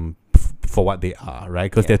 For what they are,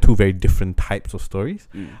 right? Because they're two very different types of stories.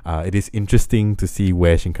 It is interesting to see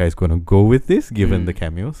where Shinkai is going to go with this, given the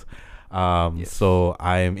cameos. So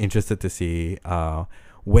I'm interested to see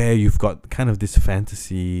where you've got kind of this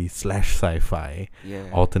fantasy / sci-fi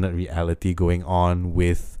alternate reality going on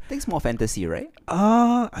with... I think it's more fantasy, right?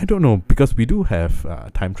 I don't know, because we do have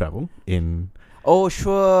time travel in... Oh,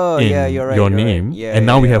 sure. Yeah, you're right. Your Name. Right. Yeah, and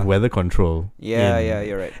now we have weather control. Yeah,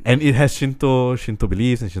 you're right. And it has Shinto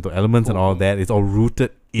beliefs and Shinto elements and all that. It's all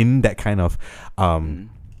rooted in that kind of...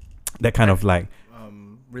 like...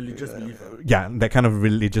 religious belief. That kind of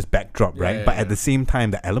religious backdrop, right? But at the same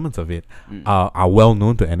time, the elements of it are well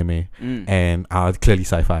known to anime and are clearly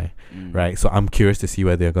sci-fi, right? So I'm curious to see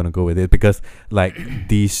where they're gonna go with it, because like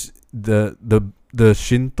the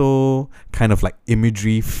Shinto kind of like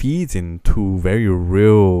imagery feeds into very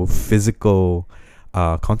real physical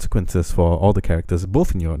consequences for all the characters,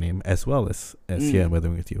 both in Your Name as well as here in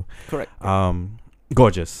Weathering with You. Correct.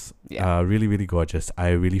 Gorgeous. Really, really gorgeous.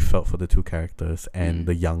 I really felt for the two characters and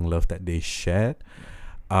the young love that they shared.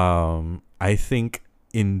 I think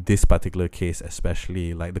in this particular case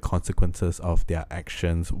especially, like the consequences of their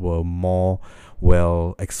actions were more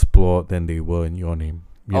well explored than they were in Your Name.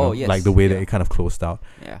 You know, like the way that it kind of closed out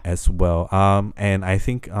as well. And I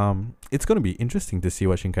think it's going to be interesting to see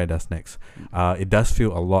what Shinkai does next. It does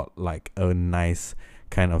feel a lot like a nice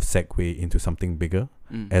kind of segue into something bigger,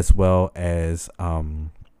 as well as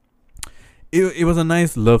it was a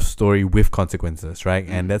nice love story with consequences, right?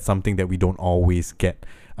 And that's something that we don't always get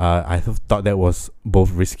thought that was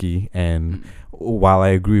both risky, and while I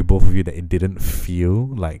agree with both of you that it didn't feel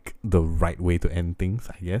like the right way to end things,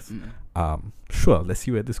 I guess. Sure, let's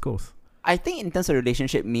see where this goes. I think in terms of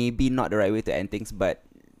relationship, maybe not the right way to end things, but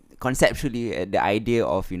conceptually, the idea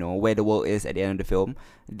of where the world is at the end of the film,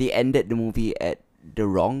 they ended the movie at the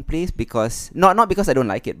wrong place, because not because I don't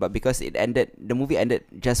like it, but because the movie ended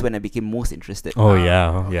just when I became most interested. Oh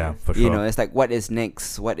yeah, for sure. It's like, what is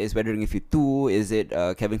next? What is Weathering With You 2? Is it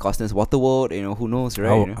Kevin Costner's Waterworld? Who knows,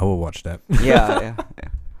 right? I will watch that. yeah.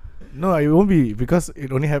 No, it won't be, because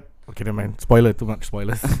it only have. Okay, never mind. Spoiler, too much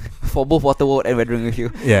spoilers. For both Waterworld and Weathering With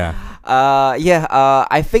You. Yeah.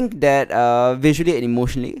 I think that visually and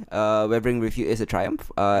emotionally, Weathering With You is a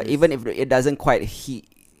triumph. Even if it doesn't quite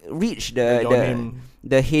reach the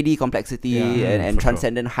heady complexity and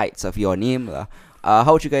transcendent heights of Your Name.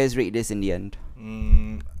 How would you guys rate this in the end?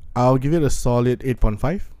 I'll give it a solid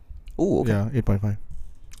 8.5. Oh, okay. Yeah, 8.5.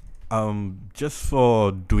 Just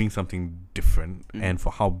for doing something different and for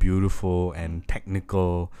how beautiful and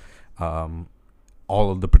technical all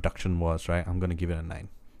of the production was, right? I'm gonna give it a 9.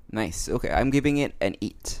 Nice. Okay, I'm giving it an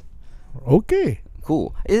 8. Okay.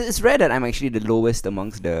 Cool. It's rare that I'm actually the lowest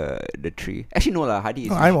amongst the three. Actually, no lah. Hadi is.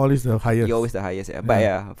 No, I'm always the highest. You're always the highest. Yeah.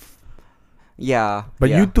 But yeah.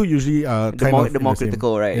 But you two usually are the more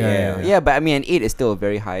critical, right? Yeah. But I mean, an 8 is still a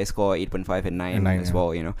very high score. 8.5 and 9 as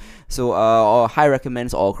well. So high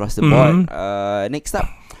recommends all across the board. Next up,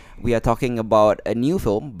 we are talking about a new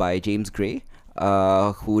film by James Gray,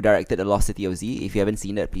 who directed The Lost City of Z. If you haven't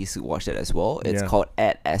seen that, please watch that as well. It's called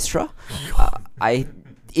Ad Astra.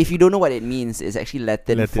 If you don't know what it means, it's actually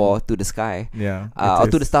Latin for to the sky. Yeah. Or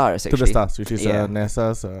to the stars, actually. To the stars, which is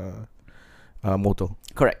NASA's motto.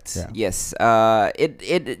 Correct. Yeah. Yes.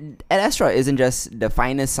 Ad Astra isn't just the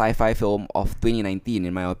finest sci-fi film of 2019,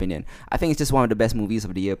 in my opinion. I think it's just one of the best movies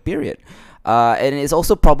of the year, period. And it's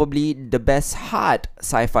also probably the best hard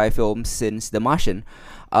sci-fi film since The Martian.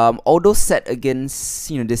 Although set against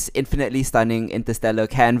this infinitely stunning interstellar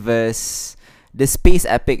canvas, the space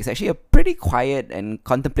epic is actually a pretty quiet and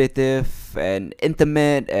contemplative and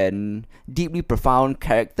intimate and deeply profound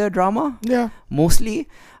character drama. Yeah. Mostly.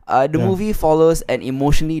 The movie follows an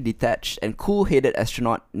emotionally detached and cool-headed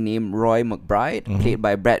astronaut named Roy McBride, played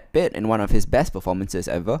by Brad Pitt in one of his best performances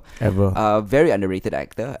ever. Very underrated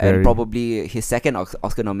actor, and probably his second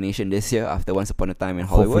Oscar nomination this year after Once Upon a Time in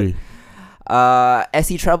Hollywood. As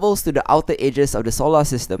he travels to the outer edges of the solar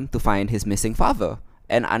system to find his missing father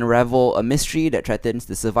and unravel a mystery that threatens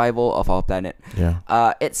the survival of our planet.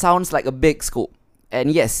 It sounds like a big scope,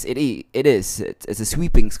 and yes, it is. It's a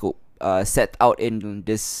sweeping scope. Set out in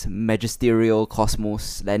this magisterial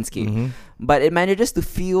cosmos landscape, but it manages to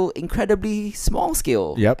feel incredibly small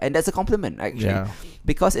scale, and that's a compliment actually,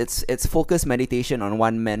 because it's focused meditation on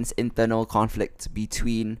one man's internal conflict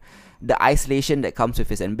between the isolation that comes with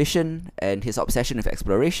his ambition and his obsession with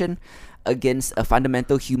exploration against a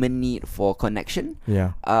fundamental human need for connection.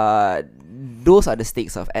 Those are the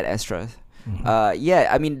stakes of Ad Astra.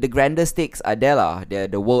 I mean, the grander stakes are there, they're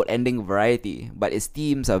the world-ending variety, but its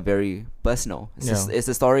themes are very personal. It's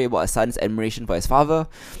a story about a son's admiration for his father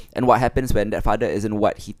and what happens when that father isn't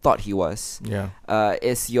what he thought he was.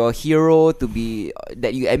 Is your hero to be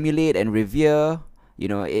that you emulate and revere?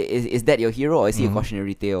 Is that your hero, or is he a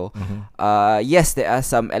cautionary tale? Yes, there are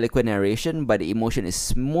some eloquent narration, but the emotion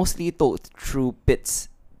is mostly told through Pitt's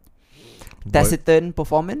taciturn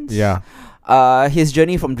performance. His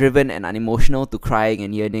journey from driven and unemotional to crying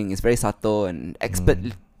and yearning is very subtle and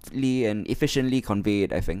expertly and efficiently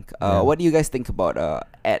conveyed, I think. What do you guys think about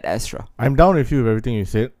Ad Astra? I'm down with you with everything you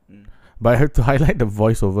said, but I have to highlight the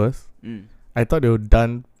voiceovers. I thought they were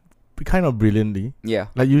done kind of brilliantly.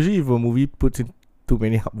 Like usually if a movie puts in too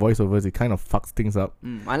many voiceovers, it kind of fucks things up.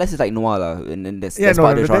 Unless it's like noir lah, and then that's part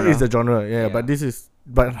of the genre. That is the genre.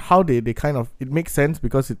 But how they kind of, it makes sense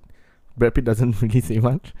because Brad Pitt doesn't really say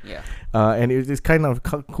much. And it's kind of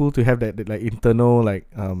cool to have that like internal like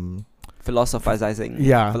philosophizing.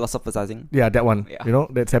 That one.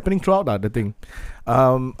 That's happening throughout the thing.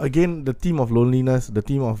 Again, the theme of loneliness, the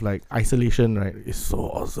theme of like isolation, right, is so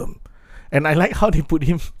awesome. And I like how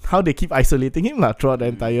they keep isolating him throughout the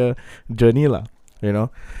entire journey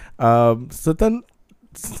certain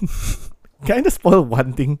can I just spoil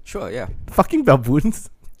one thing? Sure, yeah. Fucking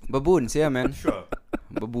baboons. Baboons, yeah, man. Sure.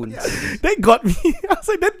 Baboons. That got me. I was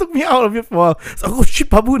like, that took me out of it for a while. So, oh shit,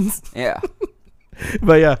 baboons. Yeah.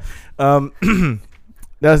 But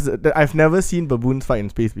I've never seen baboons fight in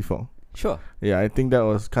space before. Sure. Yeah, I think that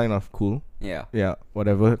was kind of cool. Yeah. Yeah,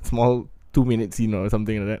 whatever. Small 2-minute scene or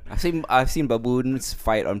something like that. I've seen baboons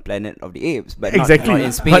fight on Planet of the Apes, but Exactly, not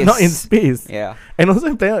in space. but not in space. Yeah, And also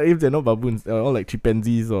in Planet of the Apes, they're not baboons. They're all like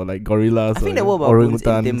chimpanzees or like gorillas. I think or there were baboons in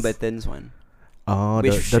orangutans. Tim Burton's one. Oh,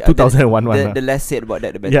 Which, the 2001 one. The less said about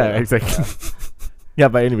that, the better. Yeah, lah. exactly. Yeah,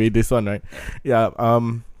 but anyway, this one, right? Yeah.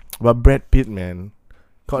 But Brad Pitt, man,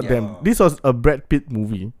 goddamn, this was a Brad Pitt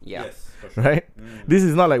movie, Yeah. right? This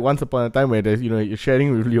is not like Once Upon a Time where there's you're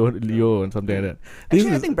sharing with Leo or something like that. This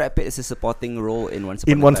Actually, I is think Brad Pitt is a supporting role in Once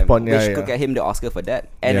In Upon a Once Time, Upon, yeah, which could yeah. get him the Oscar for that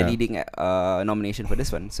and a Yeah. leading nomination for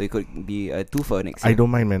this one. So he could be a twofer next I year.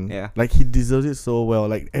 don't mind, man. Yeah. Like he deserves it so well.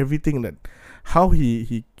 Like everything that, how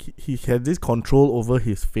he had this control over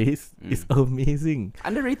his face is amazing.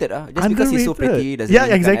 Underrated, just because he's so Underrated. pretty doesn't Yeah, mean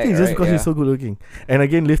he can't exactly. act, Just right? because Yeah. he's so good looking. And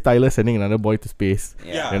again, Liv Tyler sending another boy to space.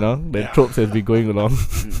 Yeah. You know, the tropes has been going along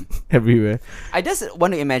everywhere. I just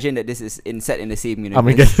want to imagine that this is set in the same universe,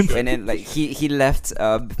 Armageddon. and then like he left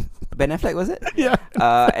Ben Affleck, was it? Yeah.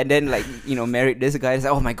 And then like married this guy. It's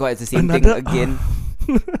like, oh my god, it's the same Another- thing again.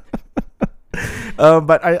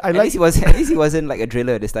 But I At like. least he wasn't like a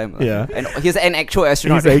driller this time. Yeah. And he's an actual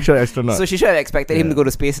astronaut. He's an actual astronaut. So she should have expected him Yeah. to go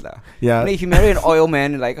to space, lah. Yeah. You know, if you marry an oil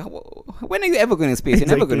man, like, when are you ever going to space? You're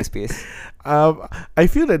never going to space. I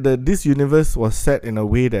feel that this universe was set in a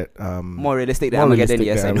way that More realistic than more Armageddon,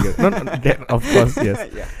 realistic yes. I than know. Armageddon. No, that, of course, yes.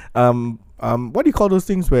 Yeah. What do you call those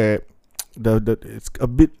things where the it's a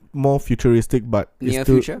bit more futuristic, but it's Near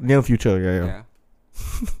still future? Near future, yeah. Yeah.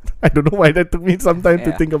 I don't know why that took me some time to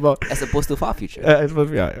Yeah. think about. As opposed to far future. I suppose,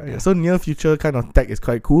 yeah. So near future kind of tech is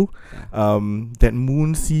quite cool. Yeah. That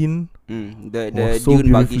moon scene, The was so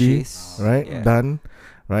dune buggy beautifully, chase. right? Yeah. Done,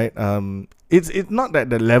 right? It's not that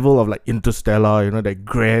the level of like Interstellar, that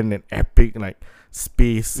grand and epic like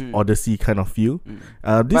space odyssey kind of feel. This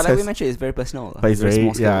But like has, we mentioned, it's very personal. but it's very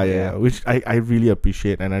small scale, yeah, which I really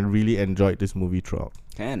appreciate, and I really enjoyed this movie throughout.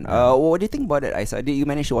 Can. What do you think about it, Isa? Did you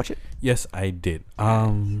manage to watch it? Yes, I did.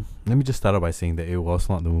 Let me just start off by saying that it was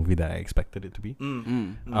not the movie that I expected it to be.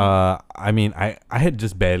 I mean, I had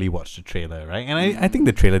just barely watched the trailer, right? And I think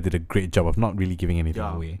the trailer did a great job of not really giving anything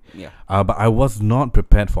away. Yeah. But I was not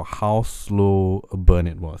prepared for how slow a burn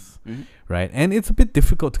it was, right? And it's a bit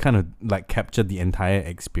difficult to kind of like capture the entire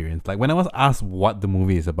experience. Like when I was asked what the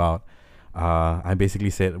movie is about, I basically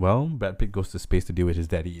said, well, Brad Pitt goes to space to deal with his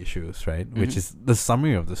daddy issues, right? Which is the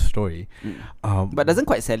summary of the story. But doesn't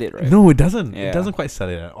quite sell it, right? No, it doesn't. Yeah. It doesn't quite sell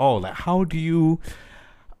it at all. Like, how do you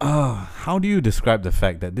describe the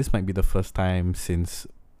fact that this might be the first time since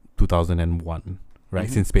 2001, right?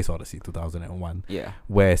 Since Space Odyssey 2001, Yeah.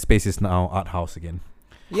 where space is now art house again,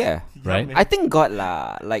 Yeah. right? I think got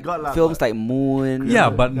lah. Like Got lah, films but- like Moon. Yeah,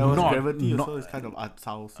 but there was not Gravity not, also is kind of art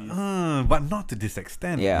housey. but not to this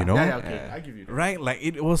extent, Yeah. you know? Okay, I give you that. Right? Like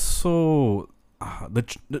it was so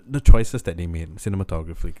the choices that they made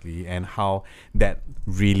cinematographically and how that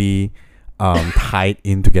really tied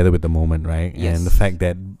in together with the moment, right? Yes. And the fact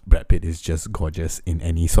that Brad Pitt is just gorgeous in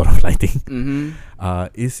any sort of lighting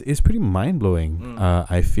is pretty mind blowing.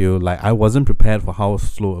 I feel like I wasn't prepared for how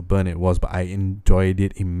slow a burn it was, but I enjoyed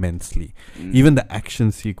it immensely. Even the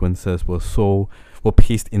action sequences were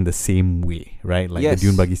paced in the same way, right? Like Yes. the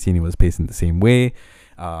Dune buggy scene, it was paced in the same way.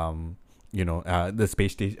 The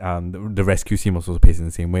space station, the rescue scene was also paced in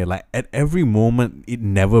the same way. Like at every moment, it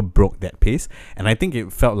never broke that pace, and I think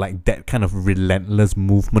it felt like that kind of relentless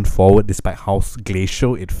movement forward, despite how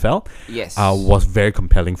glacial it felt, Yes. was very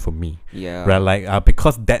compelling for me. Yeah. Right, like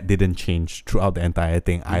because that didn't change throughout the entire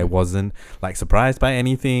thing. I wasn't like surprised by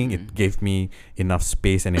anything. It gave me enough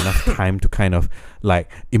space and enough time to kind of like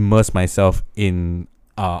immerse myself in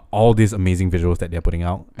all these amazing visuals that they're putting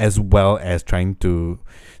out, as well as trying to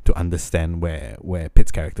understand where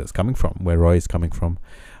Pitt's character is coming from, where Roy is coming from.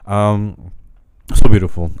 So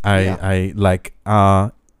beautiful. I like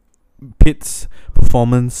Pitt's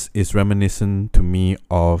performance is reminiscent to me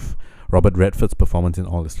of Robert Redford's performance in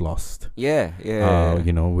All Is Lost. Yeah.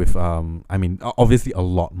 With I mean, obviously a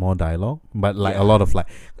lot more dialogue, but like Yeah. a lot of like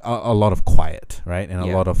a lot of quiet, right? And a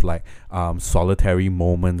Yeah. lot of like solitary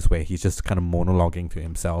moments where he's just kind of monologuing to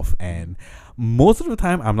himself. And most of the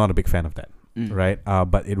time, I'm not a big fan of that, right?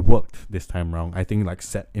 But it worked this time around. I think like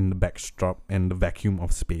set in the backdrop and the vacuum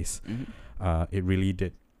of space, it really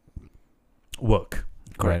did work,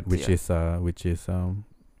 Correct, right? Which yeah.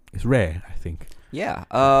 is rare, I think. Yeah.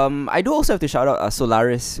 I do also have to shout out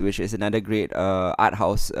Solaris, which is another great art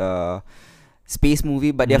house space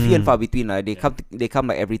movie, but they're few and far between. They come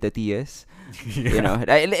like every 30 years. You know,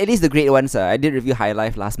 at least the great ones. I did review High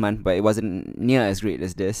Life last month, but it wasn't near as great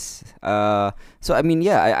as this. So I mean,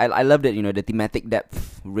 yeah, I loved it. You know, the thematic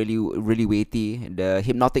depth, really weighty. The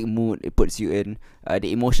hypnotic mood it puts you in.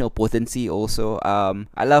 The emotional potency also.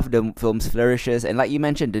 I love the film's flourishes, and like you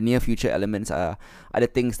mentioned, the near future elements are the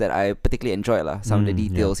things that I particularly enjoy lah. Some of the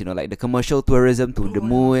details, you know, like the commercial tourism to the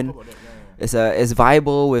moon. It's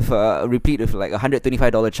viable with replete with like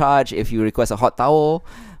 $125 charge if you request a hot towel.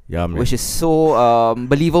 Yeah, man. Which is so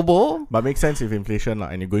believable. But makes sense if inflation lah,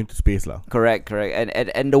 and you're going to space lah. Correct.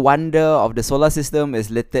 And the wonder of the solar system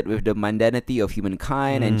is littered with the mundanity of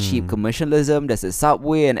humankind and cheap commercialism. There's a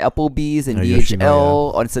Subway and Applebee's and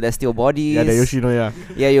DHL on celestial bodies. Yeah, the Yoshinoya.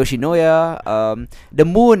 Yeah, Yoshinoya. The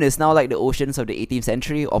moon is now like the oceans of the 18th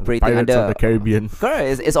century, operating Pirates under of the Caribbean.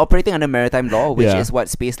 Correct. It's operating under maritime law, which is what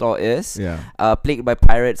space law is. Yeah. Plagued by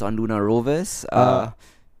pirates on lunar rovers.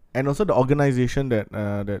 And also the organization that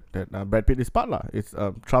Brad Pitt is part lah. It's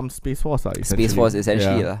Trump's Space Force lah. Space Force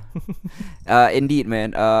essentially lah. Indeed,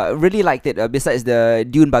 man. Really liked it. Besides the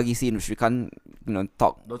dune buggy scene, which we can't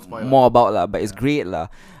talk more about lah, but it's great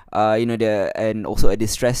lah. And also a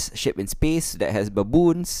distress ship in space that has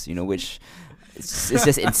baboons, which it's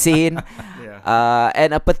just insane.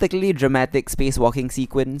 And a particularly dramatic spacewalking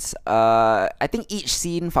sequence. I think each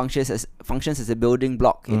scene functions as a building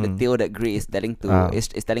block in the tale that Gray is telling is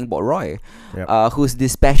telling about Roy, whose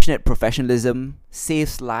dispassionate professionalism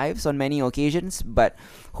saves lives on many occasions, but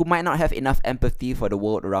who might not have enough empathy for the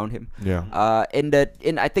world around him.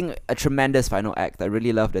 In I think a tremendous final act. I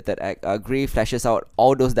really love the third act. Gray flashes out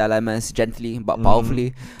all those dilemmas gently but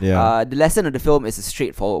powerfully. The lesson of the film is a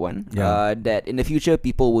straightforward one. That in the future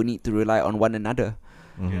people will need to rely on one another.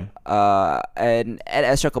 And Ad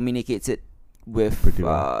Astra communicates it with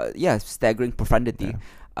staggering profundity.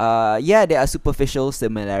 There are superficial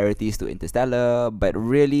similarities to Interstellar, but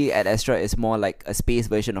really Ad Astra is more like a space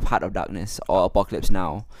version of Heart of Darkness or Apocalypse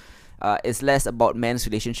Now. It's less about man's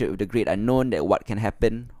relationship with the great unknown than what can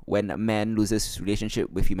happen when a man loses his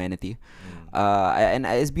relationship with humanity. And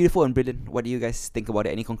it's beautiful and brilliant. What do you guys think about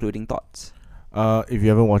it? Any concluding thoughts? If you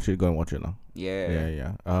haven't watched it, go and watch it now.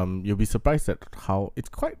 Yeah. You'll be surprised at how it's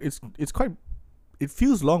quite. It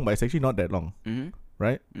feels long, but it's actually not that long,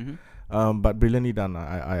 right? But brilliantly done.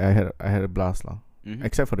 I had a blast lah.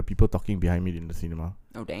 Except for the people talking behind me in the cinema.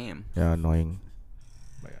 Oh damn. Yeah, annoying.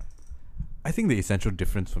 But yeah. I think the essential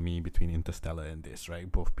difference for me between Interstellar and this,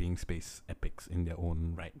 right, both being space epics in their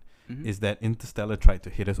own right, is that Interstellar tried to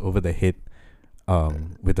hit us over the head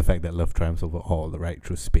with the fact that love triumphs over all, right,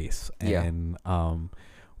 through space. And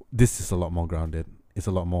this is a lot more grounded. It's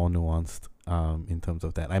a lot more nuanced in terms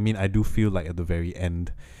of that. I mean, I do feel like at the very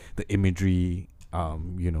end, the imagery,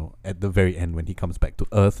 at the very end when he comes back to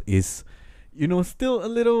Earth is, still a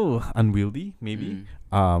little unwieldy, maybe,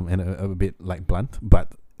 and a bit like blunt,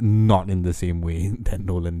 but not in the same way that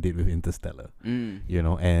Nolan did with Interstellar.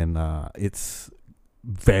 And it's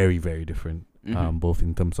very, very different. Both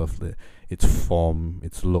in terms of its form,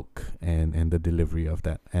 its look, and the delivery of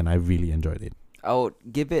that, and I really enjoyed it. I would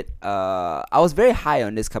give it. I was very high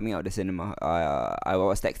on this coming out of the cinema. I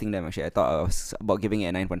was texting them actually. I thought I was about giving it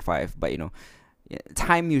a 9.5, but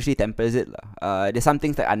time usually tempers it lah. There's some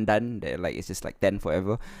things that undone that like it's just like 10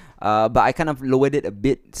 forever. But I kind of lowered it a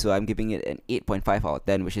bit, so I'm giving it an 8.5 out of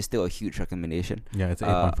 10, which is still a huge recommendation. Yeah, it's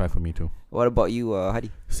 8.5 for me too. What about you, Hadi?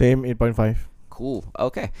 Same 8.5. Cool.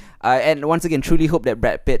 Okay. And once again, truly hope that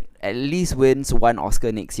Brad Pitt at least wins one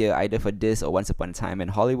Oscar next year, either for this or Once Upon a Time in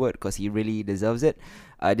Hollywood, because he really deserves it.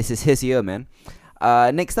 This is his year, man.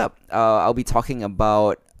 Next up, I'll be talking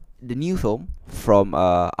about the new film from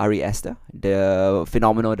Ari Aster, the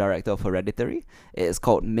phenomenal director of Hereditary. It is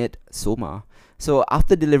called Midsommar. So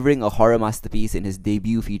after delivering a horror masterpiece in his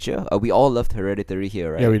debut feature, we all loved Hereditary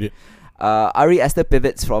here, right? Yeah, we did. Ari Aster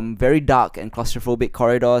pivots from very dark and claustrophobic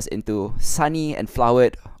corridors into sunny and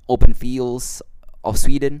flowered open fields of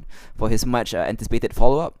Sweden for his much anticipated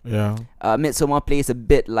follow-up. Yeah. Midsommar plays a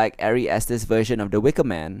bit like Ari Aster's version of The Wicker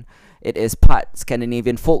Man. It is part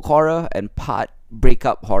Scandinavian folk horror and part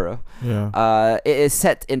breakup horror. Yeah. It is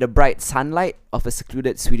set in the bright sunlight of a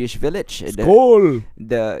secluded Swedish village. Cool.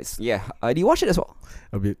 Do you watch it as well?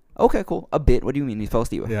 A bit. Okay, cool. A bit. What do you mean? You fell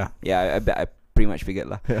asleep? Yeah. Yeah, I bet I pretty much figured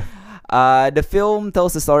lah. Yeah. The film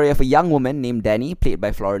tells the story of a young woman named Dani, played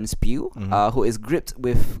by Florence Pugh, who is gripped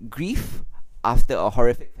with grief after a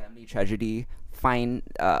horrific family tragedy.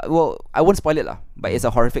 I won't spoil it lah, but it's a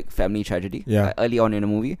horrific family tragedy early on in the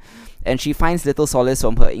movie, and she finds little solace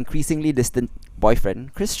from her increasingly distant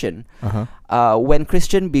boyfriend Christian. When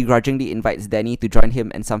Christian begrudgingly invites Dani to join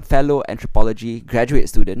him and some fellow anthropology graduate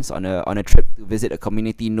students on a trip to visit a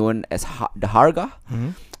community known as the Harga,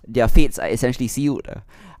 their fates are essentially sealed.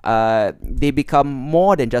 They become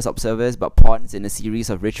more than just observers, but pawns in a series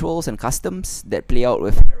of rituals and customs that play out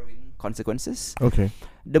with harrowing consequences. Okay.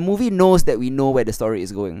 The movie knows that we know where the story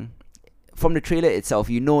is going. From the trailer itself,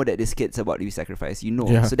 you know that this kid's about to be sacrificed. You know,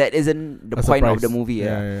 Yeah. so that isn't the A point of surprise. the movie.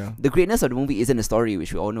 Yeah. The greatness of the movie isn't the story,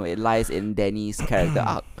 which we all know. It lies in Danny's character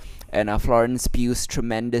arc. And Florence Pugh's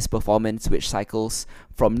tremendous performance, which cycles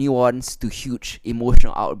from nuance to huge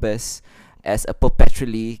emotional outbursts as a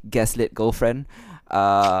perpetually gaslit girlfriend.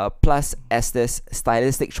 Plus Esther's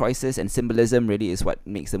stylistic choices and symbolism really is what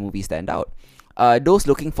makes the movie stand out. Those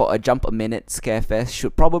looking for a jump-a-minute scare fest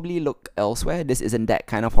should probably look elsewhere. This isn't that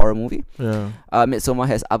kind of horror movie. Yeah. Midsommar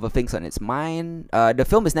has other things on its mind. The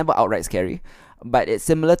film is never outright scary, but it's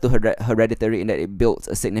similar to Hereditary in that it builds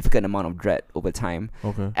a significant amount of dread over time.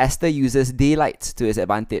 Okay. Esther uses daylight to its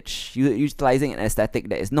advantage, utilizing an aesthetic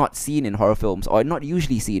that is not seen in horror films, or not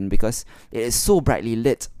usually seen, because it is so brightly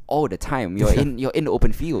lit all the time. You're in the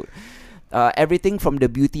open field. Everything from the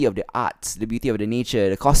beauty of the arts, the beauty of the nature,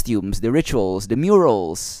 the costumes, the rituals, the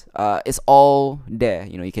murals, is all there.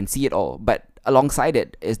 You can see it all. But alongside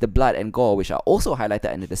it is the blood and gore, which are also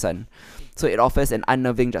highlighted under the sun. So it offers an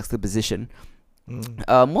unnerving juxtaposition.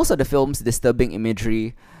 Most of the film's disturbing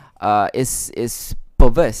imagery is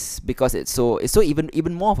perverse because it's so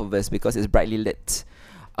even more perverse because it's brightly lit.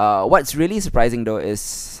 What's really surprising though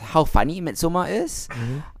is how funny Midsommar is,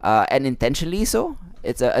 and intentionally so.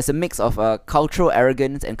 It's a mix of cultural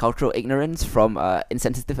arrogance and cultural ignorance from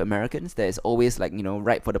insensitive Americans that is always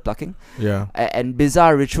ripe for the plucking. Yeah. And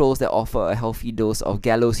bizarre rituals that offer a healthy dose of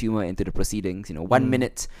gallows humor into the proceedings. 1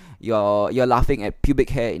 minute you're laughing at pubic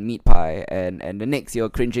hair in meat pie, and the next you're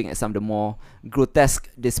cringing at some of the more grotesque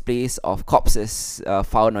displays of corpses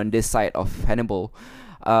found on this side of Hannibal.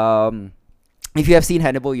 If you have seen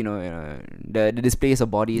Hannibal, the displays of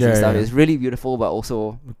bodies and stuff is really beautiful, but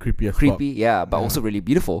also Creepy as creepy. fuck. But also really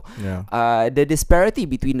beautiful. Yeah. The disparity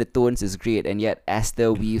between the tones is great, and yet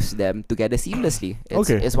Esther weaves them together seamlessly.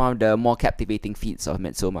 It's one of the more captivating feats of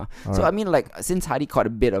Midsommar. So I mean, since Hadi caught a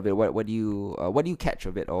bit of it, what do you catch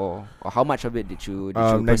of it, or how much of it did you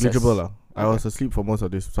negligible process? I was asleep for most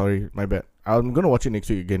of this. Sorry, my bad. I'm gonna watch it next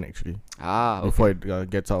week again actually. Okay. Before it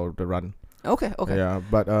gets out of the run. Okay. Yeah,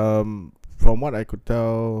 but from what I could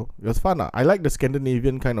tell, it was fun. I like the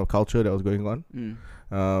Scandinavian kind of culture that was going on.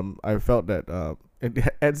 I felt that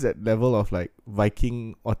it adds that level of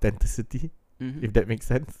Viking authenticity, if that makes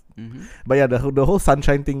sense. But yeah, the whole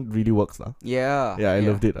sunshine thing really works. Yeah, I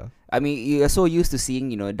loved it. I mean, you're so used to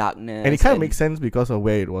seeing, darkness. And it kind of makes sense because of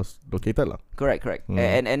where it was located. Correct.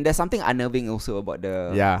 And there's something unnerving also about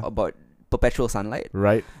about perpetual sunlight.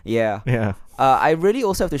 Right. Yeah. I really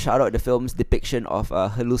also have to shout out the film's depiction of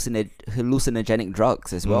hallucinogenic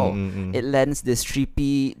drugs as well. It lends this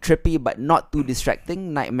trippy but not too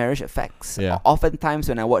distracting nightmarish effects. Oftentimes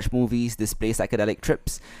when I watch movies display psychedelic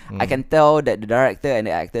trips, I can tell that the director and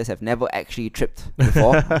the actors have never actually tripped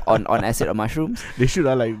before on acid or mushrooms. They should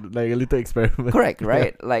have like a little experiment. Correct,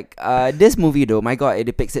 right? This movie though, my god, it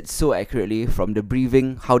depicts it so accurately, from the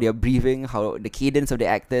breathing, how they're breathing, how the cadence of the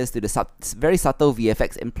actors, to the very subtle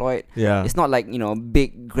VFX employed. It's not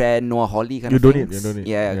big grand Noah Hawley kind of things. You don't need.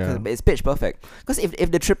 Yeah, it's pitch perfect. Because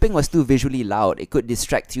if the tripping was too visually loud, it could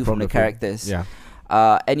distract you from the characters. Yeah.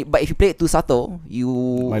 But if you play it too subtle, you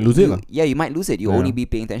might lose it. You might lose it. You only be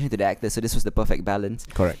paying attention to the actors. So this was the perfect balance.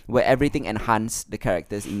 Correct. Where everything enhanced the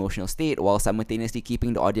character's emotional state while simultaneously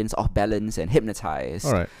keeping the audience off balance and hypnotized.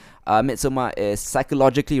 All right. Midsommar is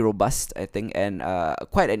psychologically robust, I think, and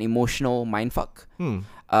quite an emotional mindfuck.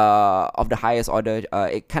 Of the highest order.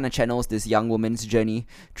 It kind of channels this young woman's journey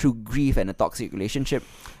through grief and a toxic relationship.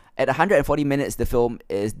 At 140 minutes, the film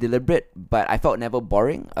is deliberate, but I felt never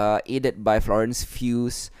boring. Aided by Florence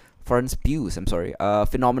Pugh's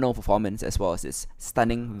phenomenal performance, as well as its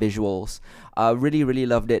stunning visuals. Really, really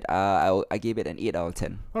loved it. I gave it an 8 out of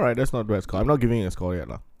 10. All right, that's not bad score. I'm not giving it a score yet,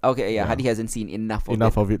 Okay, Hadi hasn't seen enough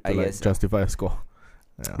of it to justify a score.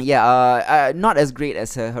 Not as great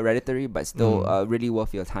as Hereditary, but still really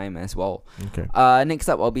worth your time as well. Okay. Next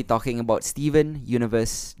up, I'll be talking about Steven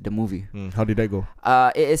Universe, the movie. How did that go?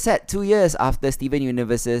 It is set 2 years after Steven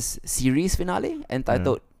Universe's series finale,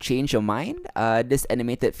 entitled Change Your Mind. This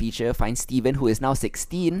animated feature finds Steven, who is now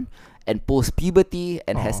 16 and post-puberty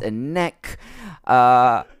and has a neck.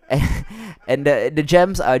 And the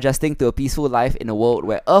gems are adjusting to a peaceful life in a world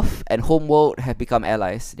where Earth and Homeworld have become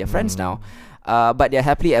allies. They're friends now. But their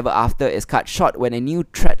happily ever after is cut short when a new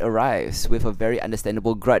threat arrives with a very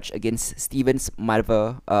understandable grudge against Steven's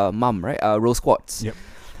mom, right? Rose Quartz. Yep.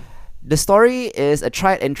 The story is a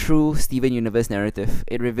tried and true Steven Universe narrative.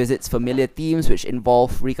 It revisits familiar themes which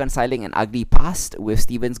involve reconciling an ugly past with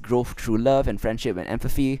Steven's growth through love and friendship and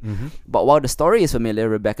empathy. But while the story is familiar,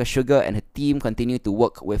 Rebecca Sugar and her team continue to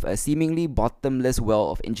work with a seemingly bottomless well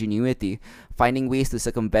of ingenuity, finding ways to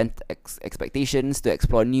circumvent expectations to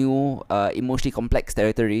explore new, emotionally complex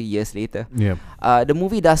territory years later. Yeah. The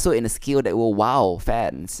movie does so in a scale that will wow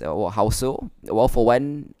fans. How so? Well, for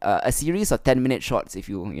one, a series of 10-minute shots. If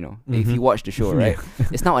you watch the show, right?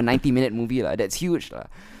 It's now a 90-minute movie, that's huge, lah.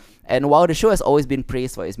 And while the show has always been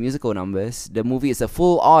praised for its musical numbers, the movie is a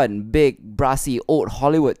full-on, big, brassy, old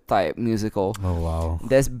Hollywood-type musical. Oh, wow.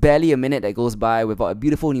 There's barely a minute that goes by without a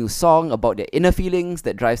beautiful new song about their inner feelings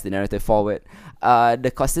that drives the narrative forward.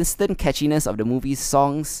 The consistent catchiness of the movie's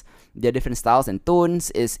songs, their different styles and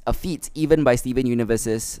tones, is a feat even by Steven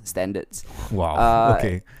Universe's standards. Wow.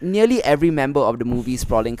 Okay. Nearly every member of the movie's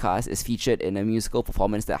sprawling cast is featured in a musical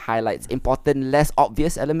performance that highlights important, less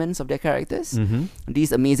obvious elements of their characters.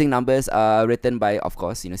 These amazing numbers are written by, of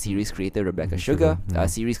course, series creator Rebecca Sugar,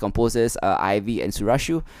 series composers Ivy and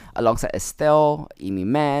Surashu, alongside Estelle, Amy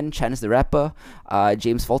Mann, Chance the Rapper,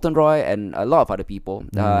 James Fulton Roy, and a lot of other people.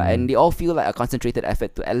 And they all feel like a concentrated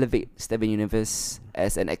effort to elevate Steven Universe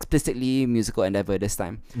as an explicitly musical endeavor this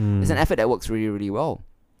time. It's an effort that works really, really well.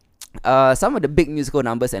 Some of the big musical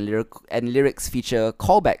numbers and lyrics feature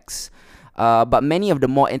callbacks, but many of the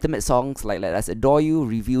more intimate songs, like Let Us Adore You,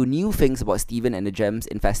 reveal new things about Steven and the Gems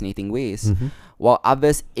in fascinating ways, while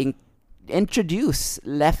others introduce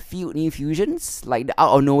left field new fusions, like the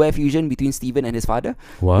out of nowhere fusion between Steven and his father,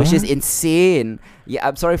 which is insane. Yeah,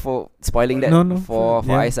 I'm sorry for spoiling that for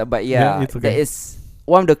Isa, but it's okay. That is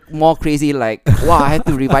one of the more crazy, wow, I had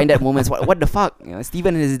to rewind that moments. What the fuck?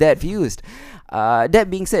 Steven and his dad fused. That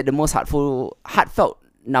being said, the most heartfelt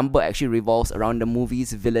number actually revolves around the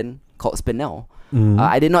movie's villain called Spinel.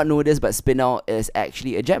 I did not know this, but Spinel is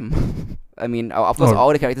actually a gem. I mean, of course,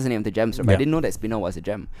 all the characters are named the gems, but I didn't know that Spinel was a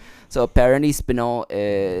gem. So apparently, Spinel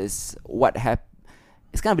is what happened.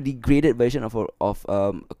 It's kind of a degraded version of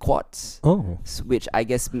a quartz. Which I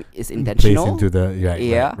guess is intentional. Plays into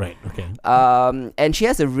the right, okay. And she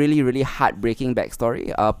has a really, really heartbreaking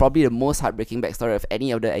backstory. Probably the most heartbreaking backstory of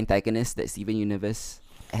any of the antagonists that Steven Universe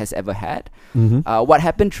has ever had. What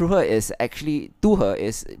happened to her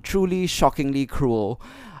is truly shockingly cruel.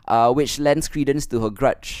 Which lends credence to her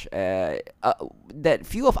grudge that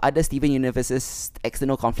few of other Steven Universe's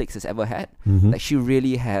external conflicts has ever had. Like, she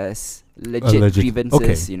really has legit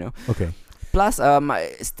grievances, Okay. Plus,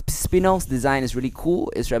 Spinel's design is really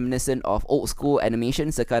cool. It's reminiscent of old school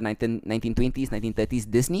animation circa 1920s,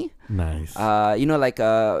 1930s Disney. Nice. I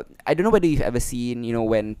don't know whether you've ever seen,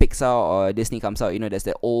 when Pixar or Disney comes out, there's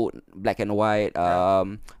the old black and white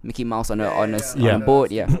Mickey Mouse on a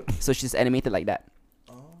boat. Yeah. So she's animated like that.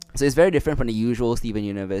 So it's very different from the usual Steven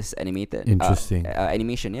Universe animated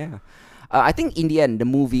animation. Yeah. I think in the end, the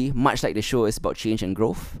movie, much like the show, is about change and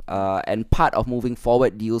growth. And part of moving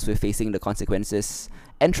forward deals with facing the consequences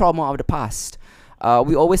and trauma of the past.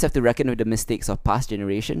 We always have to reckon with the mistakes of past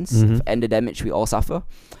generations and the damage we all suffer.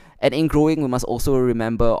 And in growing, we must also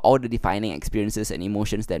remember all the defining experiences and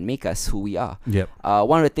emotions that make us who we are.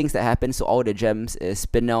 One of the things that happens to all the gems is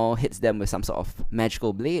Spinel hits them with some sort of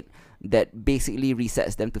magical blade that basically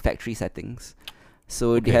resets them to factory settings.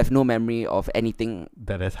 So they have no memory of anything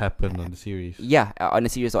that has happened on the series. Yeah, on the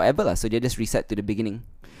series or ever. So they just reset to the beginning.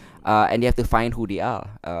 And they have to find who they are.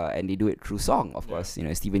 And they do it through song, of course,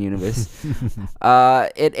 Steven Universe.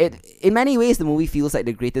 In many ways, the movie feels like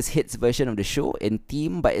the greatest hits version of the show in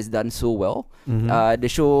theme, but it's done so well. The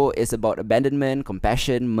show is about abandonment,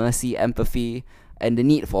 compassion, mercy, empathy, and the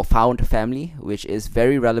need for found family, which is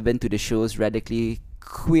very relevant to the show's radically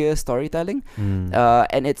queer storytelling.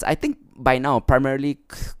 And it's, I think, by now primarily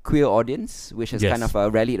queer audience, which has kind of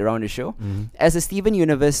rallied around the show. As a Steven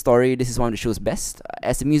Universe story, this is one of the show's best.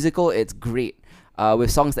 As a musical, it's great,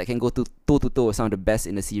 with songs that can go toe to toe with some of the best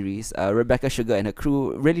in the series. Rebecca Sugar and her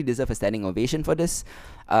crew really deserve a standing ovation for this.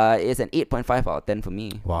 It's an 8.5 out of 10 for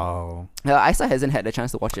me. Wow. Isa hasn't had the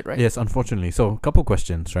chance to watch it, right? Yes, unfortunately. So, couple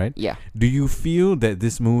questions, right? Yeah. Do you feel that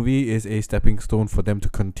this movie is a stepping stone for them to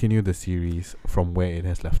continue the series from where it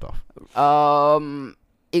has left off?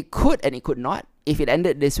 It could and it could not. If it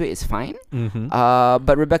ended this way, it's fine.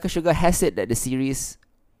 But Rebecca Sugar has said that the series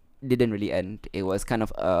didn't really end. It was kind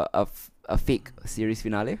of a fake series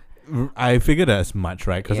finale. I figured as much,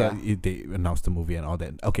 right? Because they announced the movie and all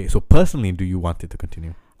that. Okay, so personally, do you want it to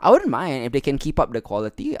continue? I wouldn't mind if they can keep up the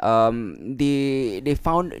quality. They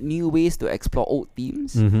found new ways to explore old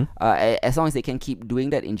themes. Mm-hmm. As long as they can keep doing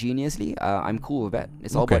that ingeniously, I'm cool with that.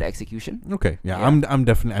 It's all Okay. about execution. Okay, yeah, Yeah. I'm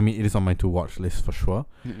definitely. I mean, it is on my to watch list for sure.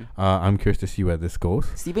 Mm-mm. I'm curious to see where this goes.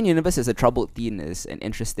 Steven Universe as a troubled teen is an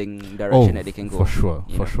interesting direction that they can go. for sure,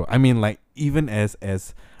 you for know? sure. I mean, like even as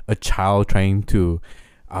a child trying to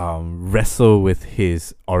wrestle with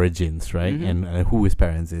his origins, right, Mhm. and who his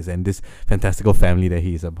parents is, and this fantastical family that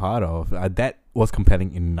he's a part of, that was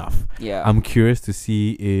compelling enough. Yeah. I'm curious to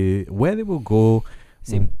see where they will go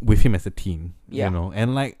Same. with him as a teen. Yeah. You know,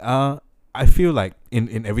 and like I feel like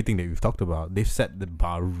in everything that we've talked about, they've set the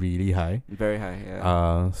bar really high. Very high.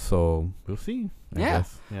 Yeah. So we'll see. I Yeah.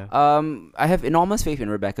 guess. Yeah. I have enormous faith in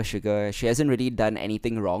Rebecca Sugar. She hasn't really done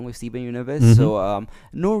anything wrong with Steven Universe, Mhm. so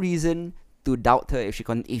no reason to doubt her if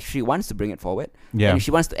she wants to bring it forward. Yeah. And if she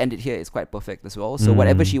wants to end it here, it's quite perfect as well. So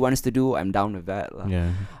whatever Mm. she wants to do, I'm down with that. Lah. Yeah.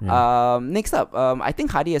 Yeah. Next up, I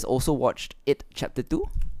think Hadi has also watched It Chapter 2.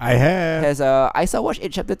 I have. Has Isa watched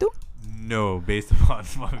It Chapter 2? No, based upon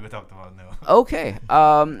what we talked about, no. Okay.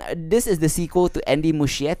 This is the sequel to Andy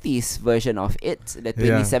Muschietti's version of It, the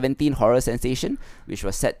 2017 horror sensation, which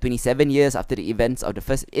was set 27 years after the events of the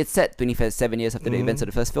first. It's set 27 years after the events of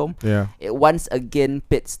the first film. Yeah. It once again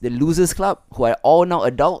pits the Losers Club, who are all now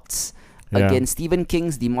adults, Yeah. against Stephen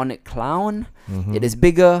King's demonic clown. Mhm. It is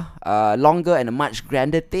bigger, longer, and a much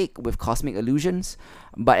grander take with cosmic illusions.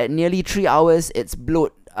 But at nearly 3 hours, its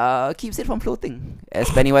bloat keeps it from floating, as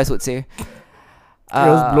Pennywise would say. It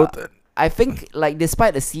was bloated. I think, like,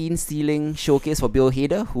 despite the scene-stealing showcase for Bill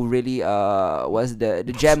Hader, who really was the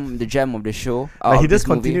gem of the show. Like he of just this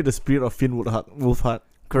movie. continued the spirit of Finn Wolfhard.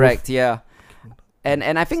 Correct, yeah. And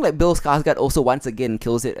I think like Bill Skarsgård also once again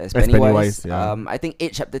kills it as As Pennywise. Pennywise, yeah. I think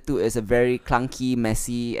It Chapter 2 is a very clunky,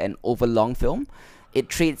 messy, and overlong film. It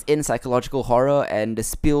trades in psychological horror and the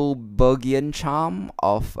Spielbergian charm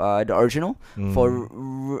of the original for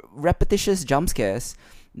repetitious jump scares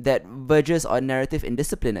that verges on narrative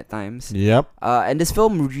indiscipline at times. Yep. And this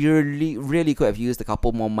film really could have used a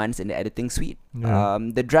couple more months in the editing suite. Yeah.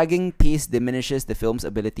 The dragging pace diminishes the film's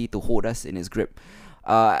ability to hold us in its grip.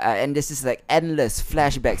 And this is like endless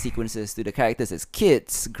flashback sequences to the characters as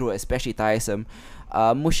kids grow especially tiresome.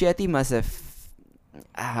 Muschietti must have...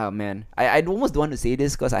 Ah, man. I almost don't want to say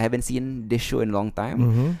this because I haven't seen this show in a long time.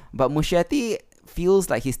 Mm-hmm. But Muschietti feels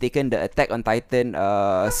like he's taken the Attack on Titan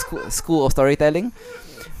school of storytelling,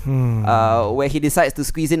 where he decides to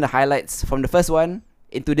squeeze in the highlights from the first one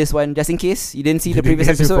into this one, just in case you didn't see the previous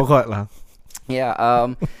episode. You forgot lah.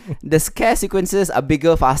 Yeah, the scare sequences are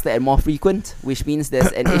bigger, faster, and more frequent, which means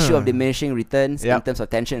there's an issue of diminishing returns in Yep. terms of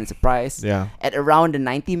tension and surprise. Yeah. At around the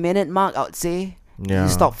 90-minute mark, I would say, Yeah. you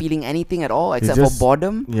stop feeling anything at all except just- for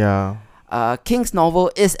boredom. Yeah. King's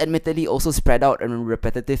novel is admittedly also spread out and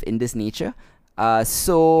repetitive in this nature.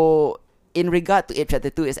 So in regard to It Chapter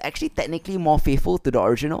 2, it's actually technically more faithful to the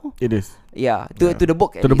original. It is. Yeah, to the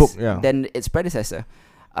book at To the least, book, yeah. than its predecessor.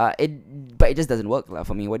 But it just doesn't work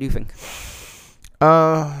for me. What do you think?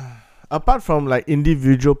 Apart from like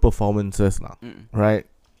individual performances lah, Mm. right?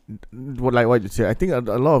 What you said, I think a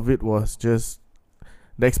lot of it was just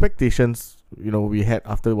the expectations we had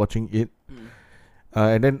after watching it,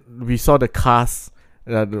 and then we saw the cast,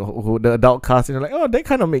 the adult cast, and you're like, oh, that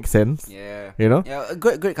kind of makes sense, Yeah. you know? Yeah,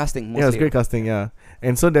 great casting. Mostly. Yeah, it's great casting, yeah.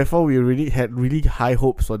 And so therefore we really had really high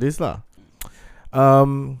hopes for this lah.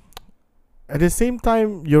 At the same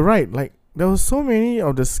time, you're right, like there was so many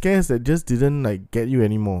of the scares that just didn't like get you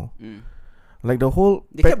anymore. Mm. Like the whole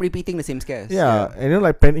They kept repeating the same scares. yeah, and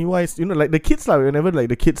like Pennywise, like the kids like whenever like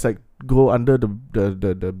the kids like go under the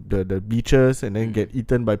bleachers and then get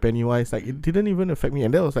eaten by Pennywise, like it didn't even affect me,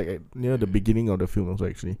 and that was like near the beginning of the film also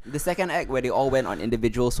actually. The second act where they all went on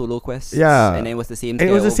individual solo quests. Yeah. And it was the same. And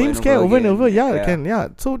it was the same scare over and over. Yeah, again. again, yeah.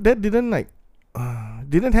 So that didn't like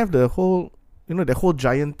didn't have the whole the whole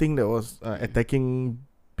giant thing that was attacking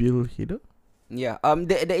Bill Hader. Yeah.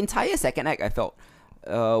 The entire second act I felt,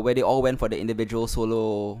 where they all went for the individual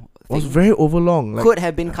solo Was thing, very overlong. Like could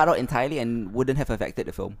have been cut out entirely and wouldn't have affected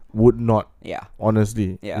the film. would not Yeah.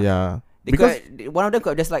 honestly. Yeah. Yeah. They could, one of them could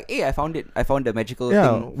have just like, hey, I found it. I found the magical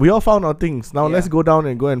Yeah, thing. we all found our things. Now Yeah. let's go down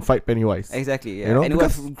and go and fight Pennywise. Exactly. Yeah. You know, and it would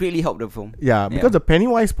because- have greatly helped the film. Yeah, because the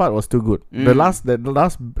Pennywise part was too good. The Mm.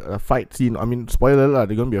 last fight scene. I mean, spoiler alert,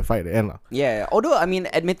 there's gonna be a fight at the end lah. Yeah. Although I mean,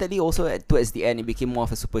 admittedly, also towards the end, it became more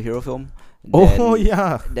of a superhero film. Oh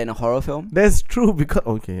yeah, Than a horror film. that's true. Because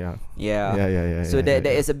yeah. Yeah. So yeah, there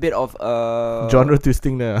yeah. is a bit of genre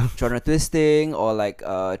twisting there. genre twisting, or like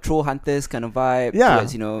troll hunters kind of vibe. Yeah,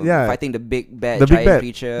 towards, yeah. fighting the big bad The big giant bad.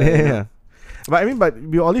 creature. Yeah, you know. yeah. But I mean, but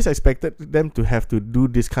we always expected them to have to do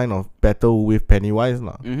this kind of battle with Pennywise,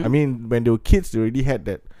 lah. Mhm. I mean, when they were kids, they already had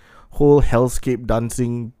that whole hellscape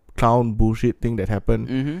dancing clown bullshit thing that happened.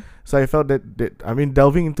 Mm-hmm. So I felt that I mean,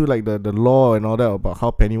 delving into like the lore and all that about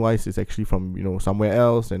how Pennywise is actually from, you know, somewhere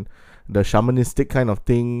else, and the shamanistic kind of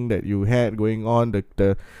thing that you had going on,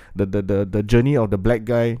 the journey of the black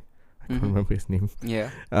guy. I can't remember his name.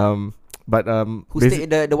 Yeah. But Who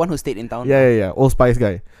stayed the one who stayed in town? yeah, Old Spice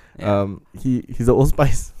guy. Yeah. He's the Old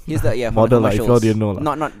Spice He's the from model, the like, if you commercials. didn't know,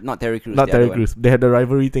 lah. Not Terry Crews. Not the other Terry Crews. They had the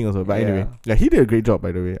rivalry thing also. But Yeah. anyway, yeah, he did a great job,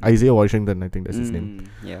 by the way. Isaiah Washington, I think that's his name.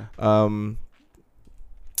 Yeah.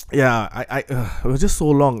 Yeah, it was just so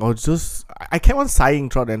long. I kept on sighing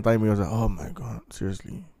throughout the entire movie. I was like, oh my god,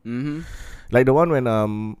 seriously. Mm-hmm. Like the one when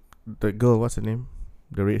the girl, what's her name?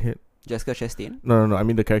 The redhead. Jessica Chastain. No. I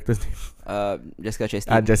mean the character's name. Jessica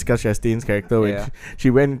Chastain. Jessica Chastain's character when Yeah. she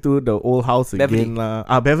went into the old house Beverly.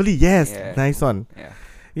 again. Beverly, yes, Yeah. nice one. Yeah.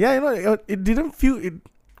 Yeah, you know, it didn't feel it.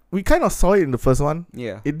 We kind of saw it in the first one.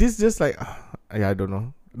 Yeah. It is just like, yeah, I don't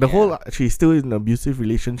know. The Yeah. whole she's still in an abusive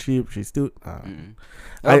relationship. She's still. Mm.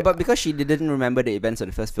 I- But because she didn't remember the events of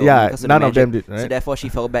the first film, Yeah, because none the of them magic, did, right? So therefore, she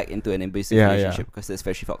fell back into an abusive Yeah, yeah. relationship because that's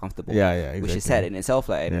where she felt comfortable. Yeah, exactly. Which is sad in itself,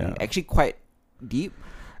 like, and Yeah. actually quite deep.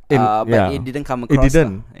 Yeah. But it didn't come It across.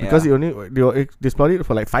 didn't because yeah. they explored it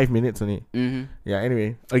for like 5 minutes only. Mm-hmm. Yeah.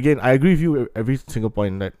 Anyway, again, I agree with you every single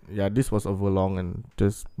point that this was overlong and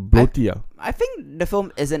just bloaty. I think the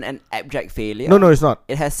film isn't an abject failure. No, it's not.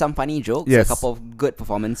 It has some funny jokes, Yes. a couple of good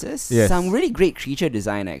performances, Yes. some really great creature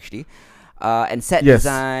design actually, and set Yes,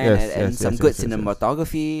 design, yes, and yes, some yes, good yes, yes, yes.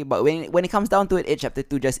 cinematography. But when it comes down to it, Chapter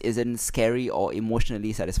 2 just isn't scary or emotionally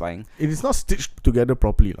satisfying. It is not stitched together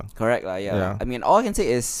properly, lah. Correct, yeah. Yeah. I mean, all I can say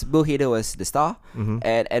is Bill Hader was the star, Mm-hmm.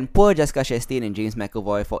 and poor Jessica Chastain and James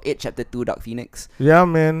McAvoy for Chapter 2 Dark Phoenix. Yeah,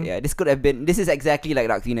 man. Yeah, this could have been. This is exactly like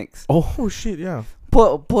Dark Phoenix. Oh shit, yeah.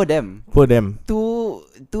 Poor them. Poor them. Two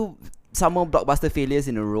summer blockbuster failures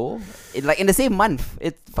in a row, like in the same month.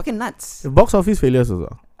 It's fucking nuts. The box office failures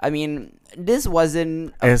also. I mean, this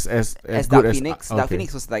wasn't As as good Dark as Phoenix. okay. Dark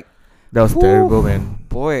Phoenix was like, That was Whew. terrible, man.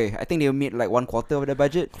 boy, I think they made like 1/4 of the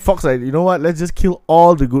budget. Fox, like, you know what? Let's just kill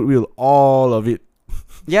all the goodwill, all of it.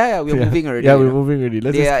 Yeah, we're Yeah. moving already. Yeah, you we're know. moving already.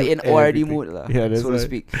 Let's They just are kill in ORD everything. mood, lah, Yeah, that's so to right.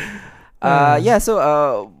 speak. Yeah.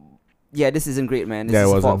 So this isn't great, man. This Yeah,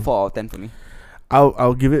 it is wasn't. 4 out of 10 for me.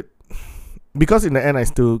 I'll give it, because in the end I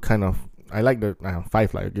still kind of I like the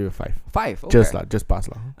 5 lah. I'll give it 5. 5. Okay. Just pass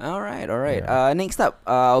lah. All right. Yeah. Next up,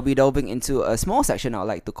 I'll be delving into a small section I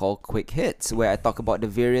like to call Quick Hits, where I talk about the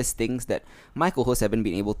various things that my co-hosts haven't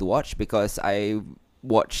been able to watch because I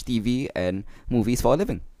watch TV and movies for a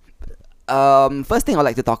living. First thing I'd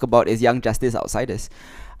like to talk about is Young Justice Outsiders.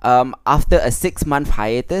 After a 6-month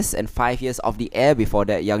hiatus and 5 years off the air before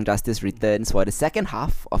that, Young Justice returns for the second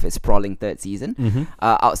half of its sprawling third season. Mm-hmm.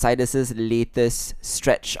 Outsiders' latest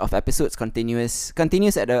stretch of episodes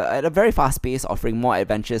continues at a very fast pace, offering more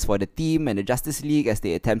adventures for the team and the Justice League as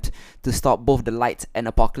they attempt to stop both the light and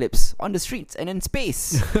apocalypse on the streets and in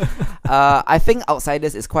space. I think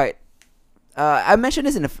Outsiders is quite. I mentioned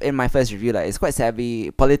this in my first review. Like, it's quite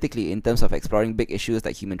savvy politically in terms of exploring big issues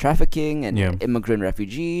like human trafficking and Yeah. immigrant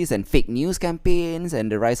refugees and fake news campaigns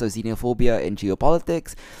and the rise of xenophobia in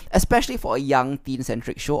geopolitics, especially for a young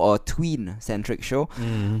teen-centric show or tween-centric show.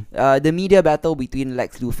 Mm-hmm. The media battle between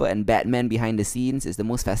Lex Luthor and Batman behind the scenes is the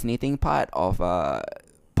most fascinating part of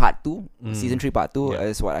part 2, season 3 part 2 Yeah.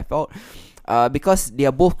 is what I felt. Because they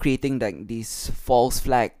are both creating like these false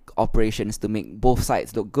flag operations to make both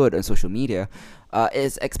sides look good on social media.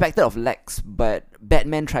 It's expected of Lex, but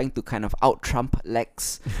Batman trying to kind of out-Trump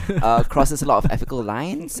Lex crosses a lot of ethical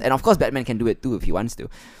lines. And of course Batman can do it too if he wants to.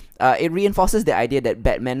 It reinforces the idea that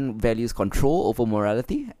Batman values control over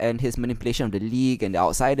morality, and his manipulation of the League and the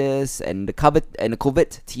Outsiders and the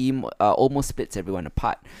covert team almost splits everyone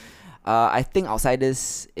apart. I think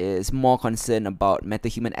Outsiders is more concerned about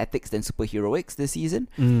metahuman ethics than superheroics this season,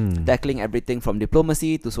 tackling everything from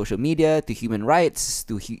diplomacy to social media to human rights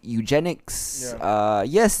to eugenics.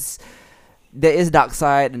 Yes, there is dark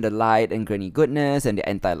side and the light and granny goodness and the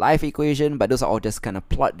anti-life equation, but those are all just kind of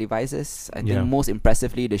plot devices. I think most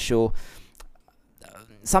impressively the show,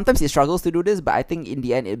 sometimes it struggles to do this, but I think in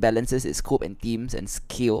the end it balances its scope and themes and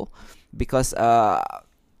scale, because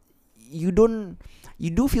you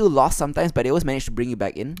do feel lost sometimes, but they always manage to bring you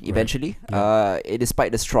back in eventually.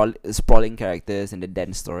 Despite the sprawling characters and the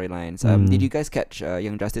dense storylines. Did you guys catch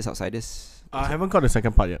Young Justice Outsiders? I haven't got the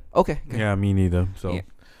second part yet. Okay. Yeah, me neither. So,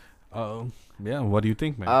 Yeah. what do you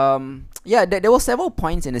think, man? There were several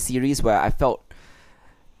points in the series where I felt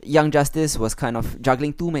Young Justice was kind of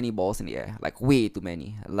juggling too many balls in the air, like way too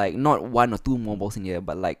many, like not 1 or 2 more balls in the air,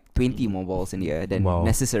 but like 20 more balls in the air than Wow.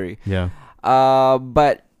 necessary. Yeah.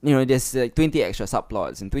 But there's 20 extra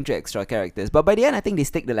subplots and 20 extra characters. But by the end, I think they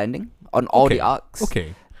stick the landing on all the arcs,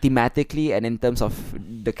 Okay. thematically and in terms of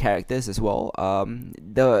the characters as well.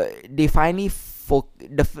 They finally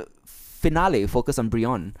finale focused on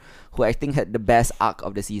Brion, who I think had the best arc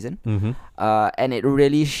of the season. Mm-hmm. And it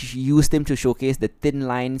really used him to showcase the thin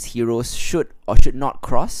lines heroes should or should not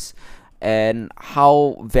cross, and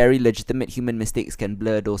how very legitimate human mistakes can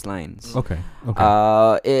blur those lines. Okay.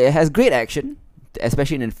 Okay. It has great action,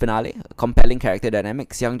 especially in the finale. Compelling character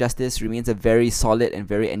dynamics. Young Justice remains a very solid and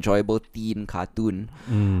very enjoyable teen cartoon.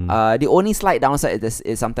 The only slight downside is this,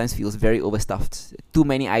 it sometimes feels very overstuffed. Too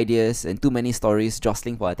many ideas and too many stories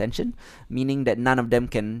jostling for attention, meaning that none of them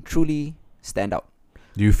can truly stand out.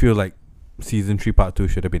 Do you feel like season 3 part 2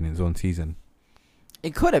 should have been its own season?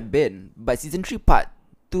 It could have been, but season 3 part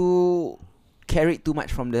 2 carried too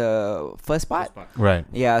much from the first part. Right.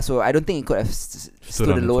 Yeah, so I don't think it could have stood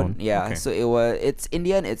on its alone. own. Yeah, Okay. so it's in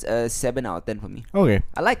the end it's a 7 out of 10 for me. Okay.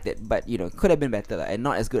 I liked it, but could have been better and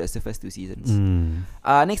not as good as the first 2 seasons. Mm.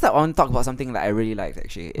 Next up, I want to talk about something that I really liked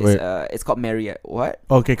actually. It's called Marianne. What?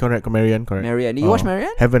 Okay, correct. Marianne, correct. Marianne. Did you watch Oh.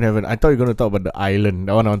 Marianne? Haven't. I thought you were going to talk about the island.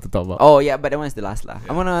 That one I want to talk about. Oh yeah, but that one's the last lah.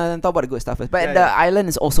 I'm gonna talk about the good stuff first. But Yeah, the yeah. island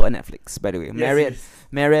is also on Netflix, by the way.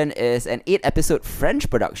 Marianne is an 8-episode French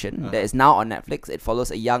production that is now on Netflix. It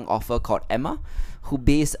follows a young author called Emma, who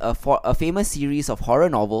based a famous series of horror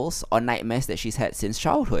novels on nightmares that she's had since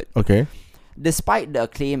childhood. Okay. Despite the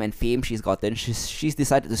acclaim and fame she's gotten, she's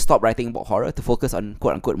decided to stop writing about horror to focus on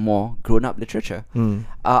quote-unquote more grown-up literature.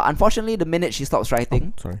 Unfortunately, the minute she stops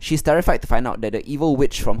writing, sorry. she's terrified to find out that the evil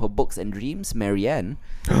witch from her books and dreams, Marianne,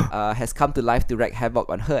 has come to life to wreak havoc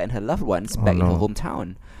on her and her loved ones back in her no.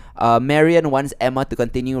 hometown. Marianne wants Emma to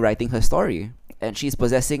continue writing her story, and she's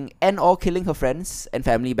possessing and or killing her friends and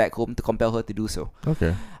family back home to compel her to do so.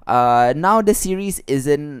 Okay. Now the series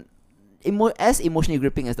isn't as emotionally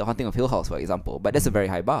gripping as The Haunting of Hill House, for example, but that's a very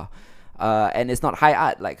high bar. And it's not high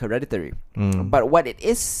art like Hereditary. But what it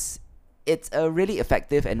is, it's a really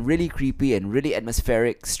effective and really creepy and really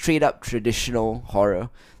atmospheric, straight up traditional horror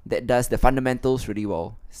that does the fundamentals really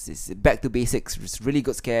well. It's back to basics. It's really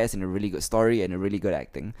good scares and a really good story and a really good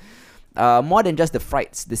acting. More than just the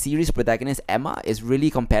frights, the series protagonist Emma is really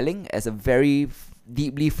compelling as a very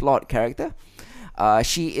deeply flawed character.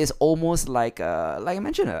 She is almost like I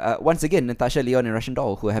mentioned, once again, Natasha Lyonne in Russian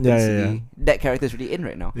Doll, who happens to be that character is really in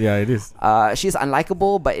right now. Yeah, it is. She's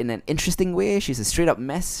unlikable, but in an interesting way. She's a straight up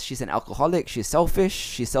mess. She's an alcoholic. She's selfish.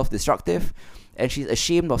 She's self-destructive, and she's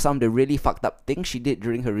ashamed of some of the really fucked up things she did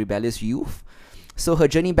during her rebellious youth. So her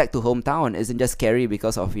journey back to hometown isn't just scary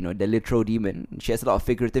because of the literal demon. She has a lot of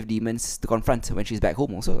figurative demons to confront when she's back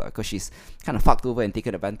home also, because she's kind of fucked over and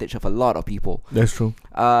taken advantage of a lot of people. That's true.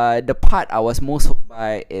 The part I was most hooked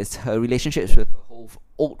by is her relationships with her whole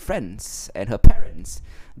old friends and her parents.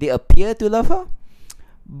 They appear to love her,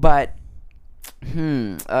 but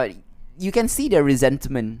you can see their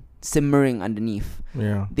resentment simmering underneath.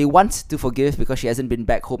 Yeah. They want to forgive because she hasn't been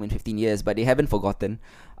back home in 15 years, but they haven't forgotten.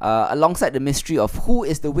 Alongside the mystery of who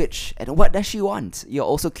is the witch and what does she want, you're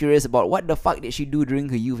also curious about what the fuck did she do during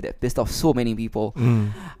her youth that pissed off so many people.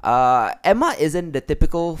 Emma isn't the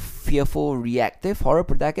typical fearful, reactive horror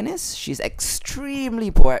protagonist. She's extremely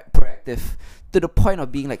proactive to the point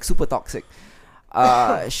of being like super toxic.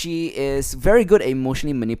 She is very good at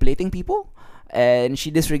emotionally manipulating people, and she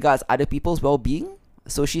disregards other people's well-being.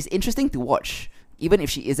 So she's interesting to watch, even if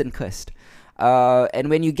she isn't cursed. And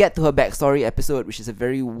when you get to her backstory episode, which is a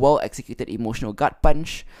very well-executed emotional gut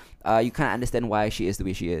punch, you kind of understand why she is the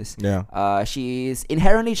way she is. Yeah. She's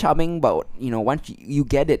inherently charming, but once you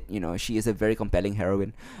get it, she is a very compelling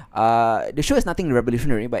heroine. The show is nothing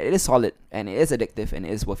revolutionary, but it is solid and it is addictive and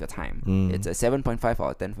it is worth your time. It's a 7.5 out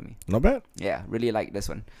of 10 for me. Not bad. Yeah, really like this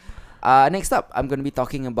one. Next up, I'm going to be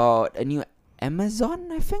talking about a new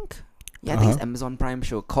Amazon, I think. Yeah, I think it's Amazon Prime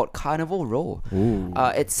show called Carnival Row.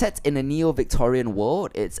 It's set in a neo-Victorian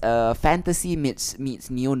world. It's a fantasy meets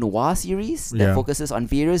neo-noir series that focuses on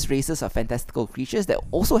various races of fantastical creatures that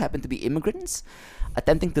also happen to be immigrants,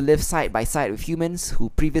 attempting to live side by side with humans who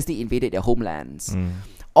previously invaded their homelands.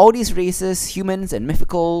 All these races, humans and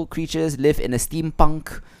mythical creatures, live in a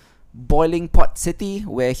steampunk boiling pot city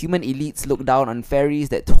where human elites look down on fairies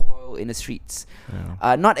that toil in the streets.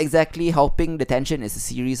 Not exactly helping the tension is a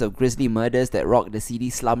series of grisly murders that rock the seedy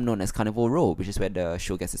slum known as Carnival Row, which is where the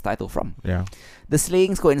show gets its title from. The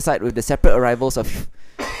slayings coincide with the separate arrivals of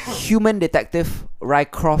human detective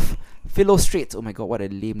Rycroft Philo Straits, oh my god, what a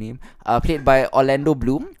lame name, played by Orlando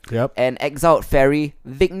Bloom, Yep. and exiled fairy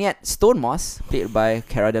Vignette Stonemoss, played by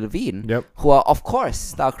Cara Delevingne, Yep. who are, of course,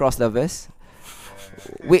 star-crossed lovers.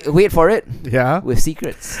 Wait for it, Yeah. with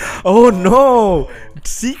secrets. Oh no!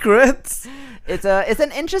 Secrets. It's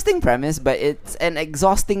an interesting premise, but it's an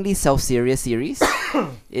exhaustingly self-serious series.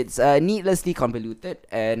 It's needlessly convoluted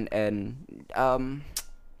and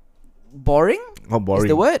boring. Oh, boring. Is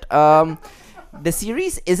the word. The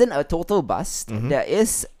series isn't a total bust. Mhm. There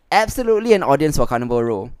is absolutely an audience for Carnival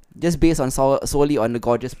Row, just based on solely on the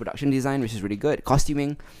gorgeous production design, which is really good,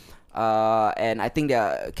 costuming. And I think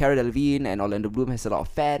Cara Delevingne and Orlando Bloom has a lot of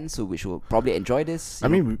fans, which will probably enjoy this. I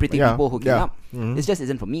mean, pretty yeah, people hooking yeah. up. Mhm. This just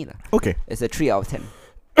isn't for me, lah. Okay. It's a 3 out of 10.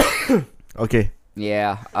 Okay.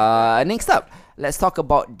 Yeah. Next up, let's talk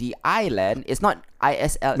about The Island. It's not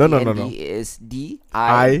ISLEND. No. It's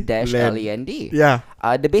DI-LAND. Yeah.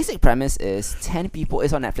 The basic premise is 10 people.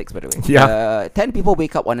 It's on Netflix, by the way. Yeah. 10 people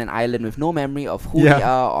wake up on an island with no memory of who Yeah. they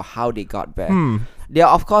are or how they got there. Hmm. They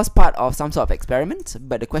are, of course, part of some sort of experiment,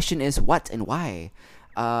 but the question is what and why.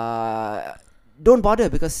 Don't bother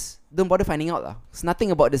finding out. It's nothing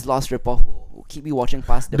about this lost ripoff will keep you watching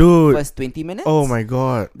past the Dude. first 20 minutes. Oh my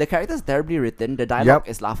god. The character is terribly written. The dialogue Yep.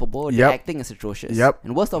 is laughable. The Yep. acting is atrocious. Yep.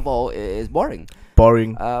 And worst of all, it is boring.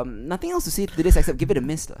 Boring. Nothing else to say to this except give it a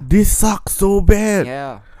miss. This sucks so bad.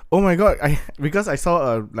 Yeah. Oh my god. Because I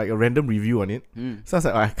saw a random review on it. Mm. So I was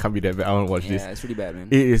like, I can't be that bad. I want to watch this. Yeah, it's really bad, man.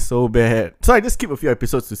 It is so bad. So I just skip a few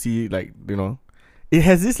episodes to see, like, it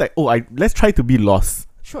has this like, let's try to be lost.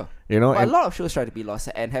 Sure. Well, a lot of shows try to be lost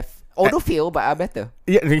and have, although fail, but are better.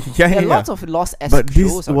 yeah. There are lots of lost-esque But this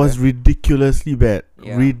shows out was there. ridiculously bad.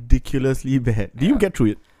 Yeah. Ridiculously bad. Did you Yeah. get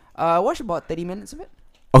through it? Watch about 30 minutes of it.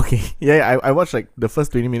 Okay. Yeah, I watched like the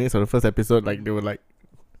first 20 minutes of the first episode. Like they were like,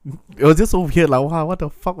 it was just so weird. Like, wow, what the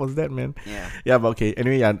fuck was that, man? Yeah. Yeah, but okay.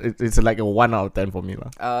 Anyway, yeah, it's like a 1 out of 10 for me,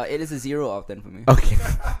 lah. It is a 0 out of 10 for me. Okay.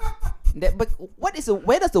 But where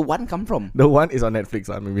does the 1 come from? The one is on Netflix,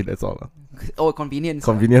 lah. Maybe that's all, lah. Oh, convenience.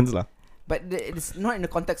 Convenience, lah. But it's not in the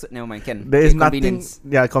context. Never mind, Ken. There is Okay, nothing. convenience.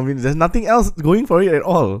 Yeah, convenience. There's nothing else going for it at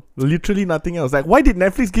all. Literally nothing else. Like, why did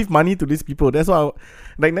Netflix give money to these people? That's why,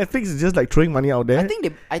 like, Netflix is just like throwing money out there I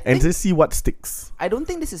think and just see what sticks. I don't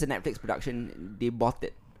think this is a Netflix production. They bought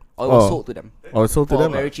it. Or it was sold to them. Or sold to For a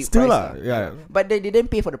them. very lah. cheap Still, price, lah. Yeah. But they didn't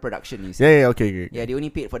pay for the production, you see. Yeah. Okay. Yeah, they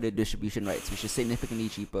only paid for the distribution rights, which is significantly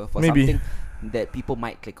cheaper for Maybe. something that people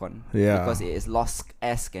might click on. Yeah. Because it is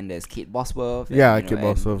Lost-esque and there's Kate Bosworth. And, Yeah, you know, Kate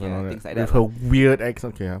Bosworth and all that. things like With that. her weird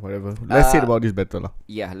accent. Okay, yeah, whatever. Let's say Uh, about this better, lah.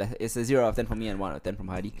 Yeah, it's a 0 out of 10 from me and 1 out of 10 from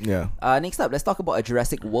Hardy. Yeah. Next up, let's talk about a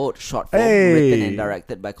Jurassic World short film Hey! written and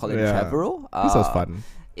directed by Colin Yeah. Trevorrow. This was fun.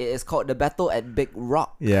 It is called The Battle at Big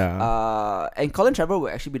Rock. Yeah. And Colin Trevorrow will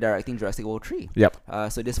actually be directing Jurassic World 3. Yep.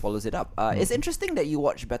 So this follows it up. It's interesting that you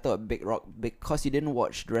watched Battle at Big Rock because you didn't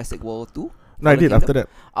watch Jurassic World 2. No, I did after that.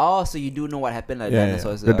 Oh, so you do know what happened? Like Yeah,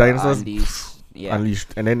 dinosaurs. the dinosaurs unleashed. Yeah,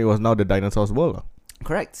 Unleashed. And then it was now the dinosaurs world, lah.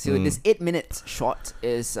 correct. So Mm. this 8 minute short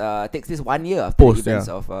is takes place 1 year after Post, the events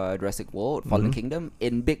yeah. of Jurassic World, Fallen Mhm. Kingdom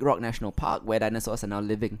in Big Rock National Park, where dinosaurs are now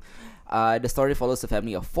living. The story follows a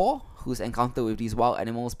family of 4 whose encounter with these wild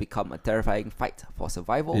animals become a terrifying fight for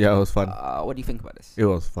survival. Yeah, it was fun. What do you think about this? It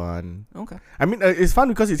was fun. Okay. I mean, it's fun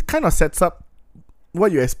because it kind of sets up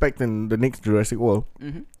what you expect in the next Jurassic World.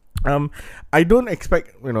 Mm-hmm. I don't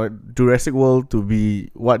expect Jurassic World to be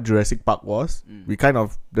what Jurassic Park was. Mm. We kind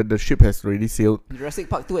of the ship has already sailed. Jurassic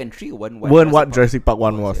Park 2 and 3 weren't What Jurassic Park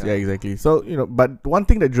 1 was. was, Yeah, yeah. exactly. So but one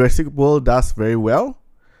thing that Jurassic World does very well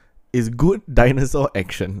is good dinosaur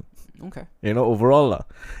action. Okay. Overall lah.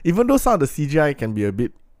 Even though some of the CGI can be a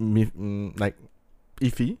bit like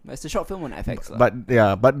iffy. But it's a short film on FX. lah.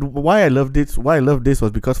 But why I love this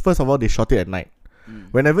was because first of all they shot it at night.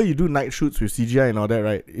 Mm. Whenever you do night shoots with CGI and all that,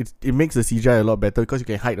 right, it makes the CGI a lot better because you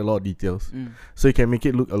can hide a lot of details. Mm. So you can make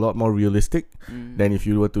it look a lot more realistic Mm. than if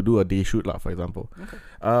you were to do a day shoot, for example. Okay.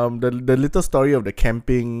 The little story of the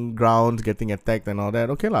camping grounds getting attacked and all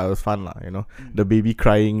that, okay it was fun Mm. The baby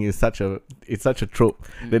crying is such a trope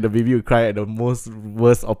that the baby will cry at the most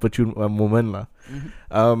worst opportune moment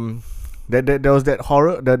Mhm. There was that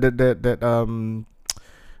horror the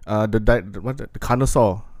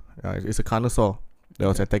Carnosaur. It's a Carnosaur that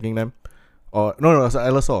was attacking them. Or no, it's an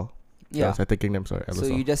Allosaur. That Yeah. was attacking them. Sorry, So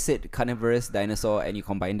Allosaur. you just said carnivorous dinosaur and you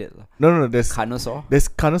combined it. No. There's Carnosaur.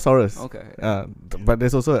 Carnosaurus. Okay. But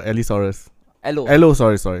there's also Allosaurus. Allo.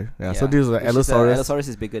 Sorry. Yeah. So this is an Allosaurus. Allosaurus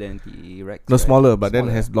is bigger than T-Rex. No, right? smaller, but then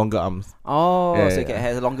Smaller. has longer arms. Oh, Yeah, so yeah, it yeah.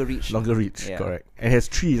 has a longer reach. Longer reach, Yeah. correct. And has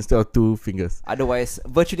 3 instead of 2 fingers. Otherwise,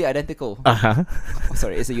 virtually identical. Uh-huh. Oh,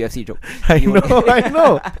 sorry, it's a UFC joke. I You know, won't- I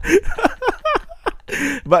know.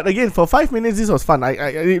 But again, for 5 minutes, this was fun.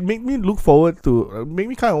 It made me look forward to, made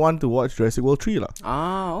me kind of want to watch Jurassic World 3 lah.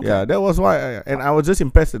 Ah, okay. Yeah, that was why. And I was just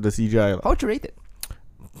impressed at the CGI lah. How would you rate it?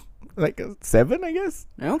 Like a 7, I guess.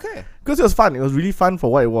 Okay. Because it was fun. It was really fun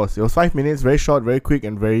for what it was. It was 5 minutes, very short, very quick,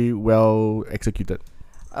 and very well executed.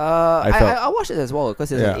 I watched it as well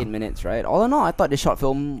because it's Yeah. like 8 minutes, right? All in all, I thought the short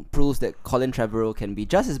film proves that Colin Trevorrow can be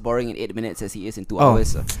just as boring in 8 minutes as he is in 2 Oh.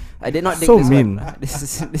 hours. So I did not dig So this mean. one.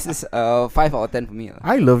 This is 5 out of 10 for me.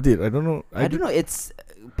 I loved it. I don't know. I don't know. It's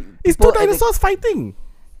It's people two at the- dinosaurs fighting.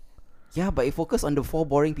 Yeah, but it focused on the 4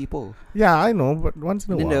 boring people. Yeah, I know, but once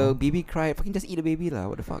in a Then while. the baby cried. Fucking just eat the baby lah.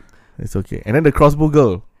 What the fuck? It's okay. And then the crossbow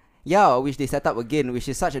girl. Yeah, which they set up again, which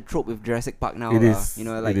is such a trope with Jurassic Park now. It is. You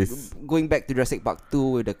know, It like is. going back to Jurassic Park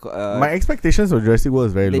 2 with the My expectations of Jurassic World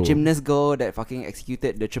is very the low. gymnast girl that fucking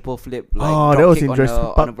executed the triple flip, like Oh, that drop was kick in on Jurassic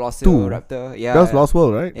a, Park on a Velociraptor 2. Raptor. Yeah, That was yeah. Lost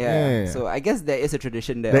World, right? Yeah. So I guess there is a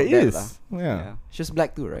tradition there. there of that is. lah. Yeah. She's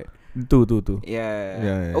black too, right? Two.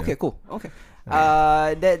 Yeah. Yeah. Okay, cool. Okay.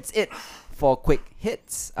 That's it for quick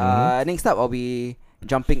hits. Next up, I'll be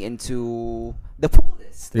jumping into the pool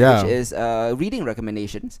list, Yeah. which is reading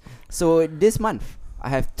recommendations. So this month, I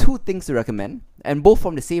have 2 things to recommend, and both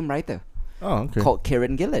from the same writer Oh, okay. called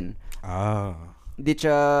Kieran Gillen. Ah. Do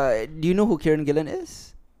you know who Kieran Gillen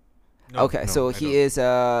is? Okay, so he is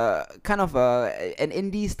kind of an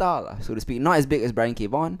indie star, lah, so to speak. Not as big as Brian K.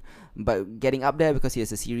 Vaughan, but getting up there because he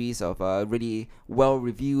has a series of really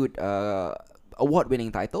well-reviewed, award-winning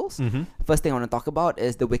titles. First thing I want to talk about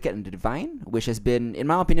is The Wicked and the Divine, which has been, in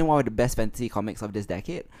my opinion, one of the best fantasy comics of this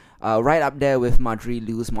decade. Right up there with Marjorie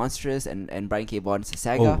Liu's Monstrous and Brian K. Vaughan's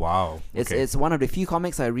Saga. Oh wow. It's one of the few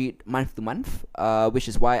comics I read month to month, which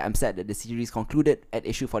is why I'm sad that the series concluded at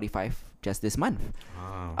issue 45 just this month.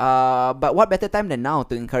 But what better time than now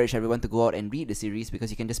to encourage everyone to go out and read the series, because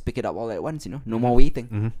you can just pick it up all at once, no more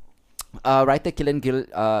waiting. Writer Kieron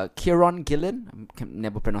Gillen, I can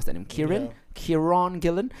never pronounce that name. Kieron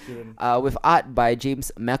Gillen, with art by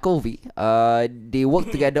James McElvey. They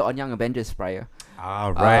worked together on Young Avengers prior.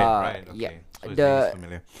 Right. Okay. yeah. So it's The- really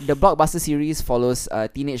familiar. The blockbuster series follows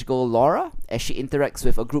teenage girl Laura as she interacts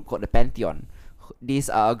with a group called the Pantheon. These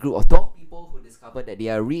are a group of 12 people who discover that they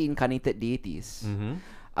are reincarnated deities.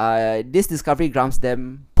 This discovery grants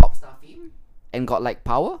them pop star fame and godlike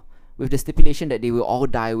power, with the stipulation that they will all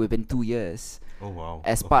die within 2 years, Oh wow.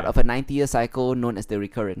 as part of a 90-year cycle known as the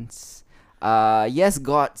Recurrence. Yes,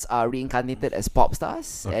 gods are reincarnated as pop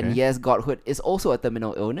stars, and Okay. yes, godhood is also a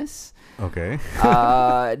terminal illness. Okay.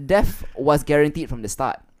 Death was guaranteed from the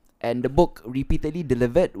start, and the book repeatedly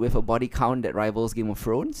delivered with a body count that rivals Game of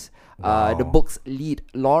Thrones. The Wow. book's lead,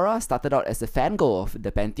 Laura, started out as a fangirl of the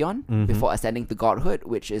Pantheon before ascending to godhood,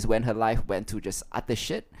 which is when her life went to just utter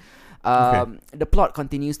shit. The plot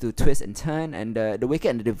continues to twist and turn, and The Wicked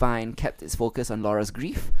and the Divine kept its focus on Laura's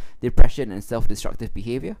grief, depression, and self-destructive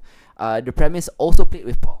behavior. The premise also played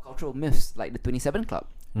with pop cultural myths like the 27 Club,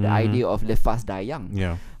 the idea of live fast, die young.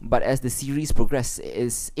 Yeah. But as the series progressed,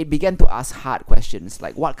 it began to ask hard questions,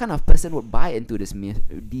 like what kind of person would buy into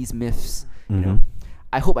these myths? You know,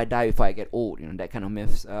 I hope I die before I get old. That kind of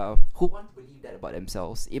myths. Who wants to believe that about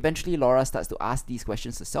themselves? Eventually, Laura starts to ask these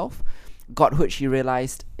questions herself. Godhood, she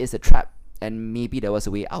realized, is a trap, and maybe there was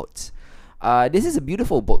a way out. This is a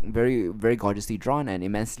beautiful book, very, very gorgeously drawn and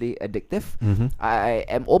immensely addictive. I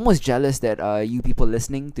am almost jealous that you people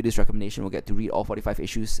listening to this recommendation will get to read all 45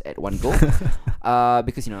 issues at one go,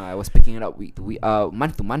 because I was picking it up week to week,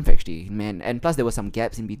 month to month actually, man. And plus there were some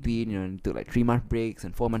gaps in between, took like 3-month breaks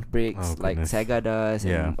and 4-month breaks, Oh, like goodness. Saga does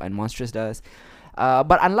Yeah. and Monstrous does.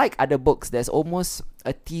 But unlike other books, there's almost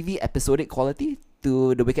a TV episodic quality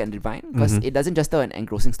to The Wicked and Divine, because it doesn't just tell an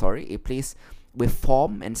engrossing story. It plays with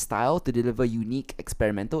form and style to deliver unique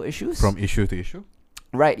experimental issues. From issue to issue.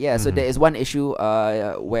 Right, yeah. So there is one issue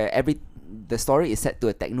where the story is set to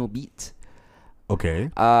a techno beat.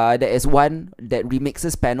 Okay. There is one that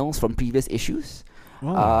remixes panels from previous issues.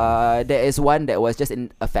 There is one that was just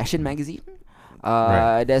in a fashion magazine.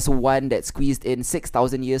 Right. There's one that squeezed in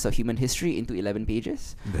 6,000 years of human history into 11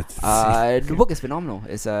 pages. That's The book is phenomenal.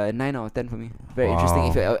 It's a 9 out of 10 for me. Very interesting,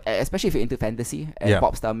 if you're, especially if you're into fantasy and Yeah.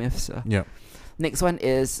 pop star myths. yeah. Next one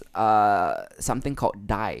is something called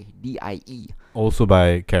Die, D-I-E. Also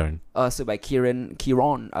by Karen. So by Kieran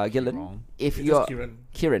Gillen. If you're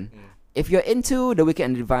Kieran, if you're into The Wicked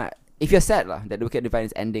and Divine, if you're sad that The Wicked and Divine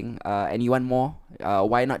is ending, and you want more,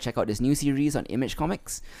 why not check out this new series on Image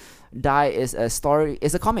Comics? Die is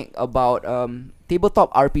a comic about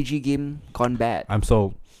tabletop RPG game gone bad. I'm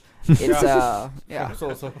sold.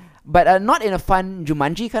 It's but not in a fun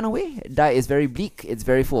Jumanji kind of way. Die is very bleak. It's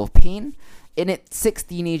very full of pain, In it, 6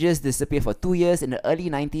 teenagers disappear for 2 years in the early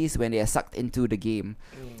 90s when they are sucked into the game.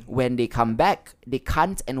 When they come back, they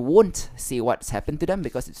can't and won't say what's happened to them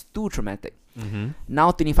because it's too traumatic.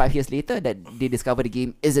 Now, 25 years later, that they discover the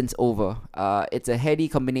game isn't over. It's a heady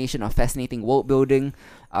combination of fascinating world building,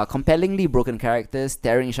 compellingly broken characters,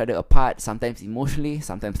 tearing each other apart, sometimes emotionally,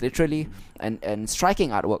 sometimes literally, and striking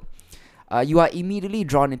artwork. You are immediately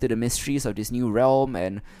drawn into the mysteries of this new realm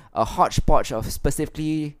and a hodgepodge of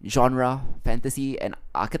specifically genre, fantasy, and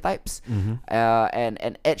archetypes, and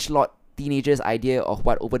an edgelord teenager's idea of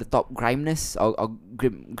what over-the-top grimness or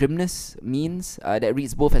grimness means, that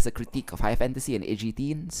reads both as a critique of high fantasy and edgy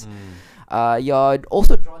teens. You're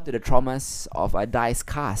also drawn to the traumas of a dice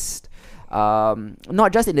cast,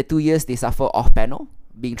 not just in the 2 years they suffer off-panel,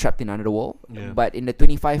 being trapped in another world, but in the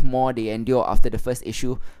 25 more they endure after the first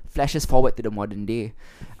issue flashes forward to the modern day.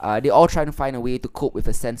 They all try to find a way to cope with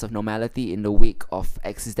a sense of normality in the wake of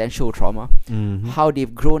existential trauma. How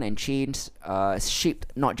they've grown and changed, shaped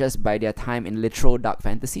not just by their time in literal dark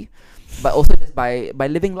fantasy, but also just by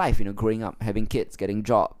living life, growing up, having kids, getting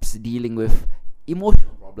jobs, dealing with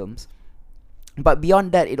emotional problems. But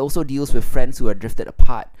beyond that, it also deals with friends who are drifted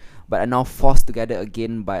apart but are now forced together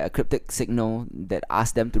again by a cryptic signal that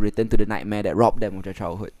asks them to return to the nightmare that robbed them of their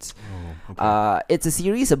childhoods. It's a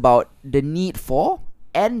series about the need for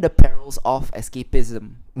and the perils of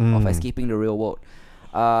escapism, of escaping the real world.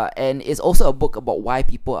 And it's also a book about why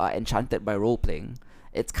people are enchanted by role-playing.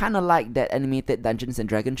 It's kind of like that animated Dungeons and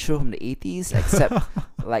Dragons show from the 80s, except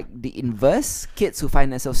like the inverse. Kids who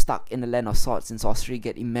find themselves stuck in the land of swords and sorcery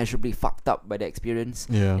get immeasurably fucked up by the experience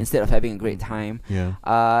instead of having a great time.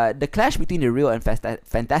 The clash between the real and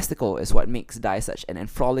fantastical is what makes Die such an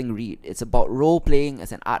enthralling read. It's about role-playing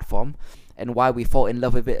as an art form and why we fall in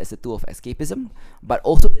love with it as a tool of escapism, but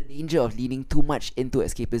also the danger of leaning too much into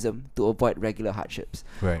escapism to avoid regular hardships.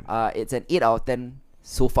 It's an 8 out of 10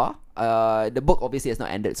 so far. The book obviously has not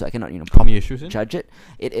ended, so I cannot how many issues in? judge it.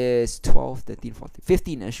 It is 12, 13, 14,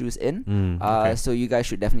 15 issues in. So you guys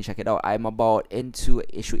should definitely check it out. I'm about into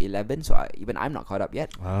issue 11, so even I'm not caught up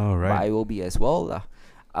yet. But I will be as well.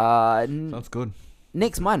 Sounds good.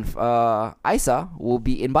 Next month, Isa will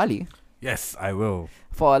be in Bali Yes, I will.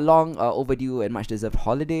 for a long overdue and much deserved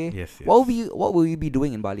holiday. Yes. What will you be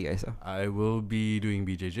doing in Bali, Isa? I will be doing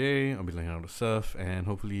BJJ. I'll be learning how to surf and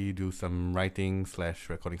hopefully do some writing /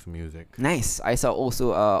 recording some music. Nice. Isa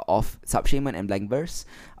also of Subshaman and Blank Verse,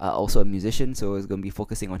 also a musician, so he's going to be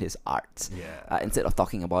focusing on his art instead of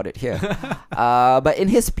talking about it here. But in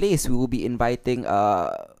his place, we will be inviting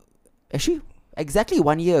actually exactly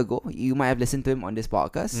 1 year ago, you might have listened to him on this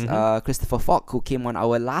podcast, Christopher Falk, who came on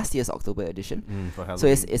our last year's October edition. For Halloween. So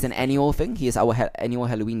it's an annual thing. He is our annual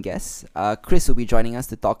Halloween guest. Chris will be joining us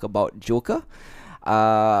to talk about Joker.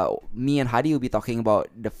 Me and Hadi will be talking about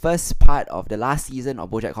the first part of the last season of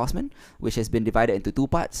BoJack Horseman, which has been divided into 2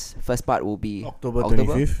 parts. First part will be October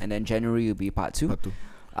 25th. and then January will be part 2. Part 2.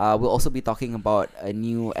 We'll also be talking about a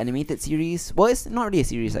new animated series. Well, it's not really a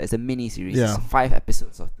series, it's a mini series. Yeah. It's 5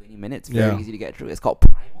 episodes of 20 minutes. Very Yeah. easy to get through. It's called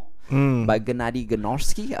Primal by Gennady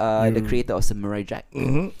Ganorsky, the creator of Samurai Jack.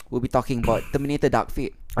 We'll be talking about Terminator Dark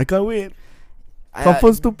Fate. I can't wait.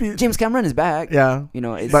 Confirm stupid. James Cameron is back. Yeah.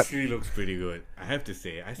 It's It actually looks pretty good. I have to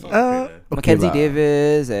say. I saw the trailer. Mackenzie lah.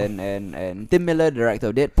 Davis and Tim Miller, the director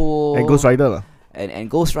of Deadpool. And Ghost Rider lah.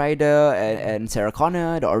 And Ghost Rider and Sarah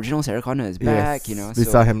Connor, the original Sarah Connor is back,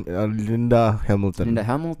 Linda Hamilton. Linda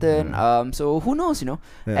Hamilton. So who knows, Yeah.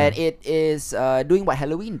 And it is doing what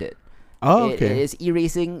Halloween did. Oh, It okay. is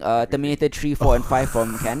erasing Terminator 3, 4, and 5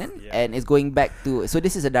 from canon, and it's going back to. So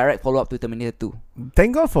this is a direct follow up to Terminator 2.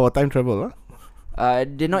 Thank God for time travel lah.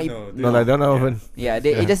 Did not. No, I don't know.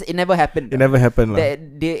 It never happened. It never happened lah.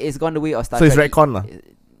 It's gone the way of Star So it's Trek. retcon lah.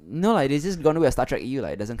 No, it's just gone the way of Star Trek EU.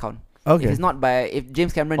 It doesn't count. Okay. If it's not if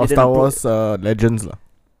James Cameron Or didn't Star approve- Wars Legends lah.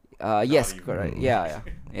 yes, correct.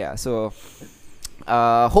 Yeah. So,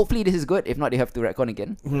 hopefully this is good. If not, they have to retcon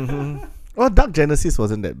again. Well, Dark Genesis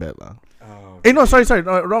wasn't that bad lah. Oh, No, sorry,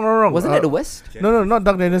 no, wrong. Wasn't that the worst? No, not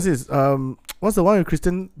Dark Genesis. What's the one with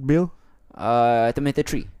Christian Bale? Terminator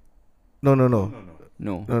 3. No. No.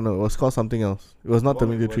 It was called something else. It was not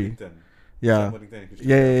Terminator 3. Yeah.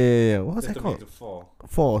 What's that called? 4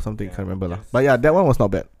 or something. Can't remember lah. But yeah, that one was not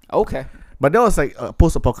bad. Okay. But that was like a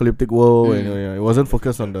post-apocalyptic world, and it wasn't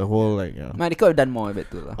focused on the whole like. Man, they could have done more of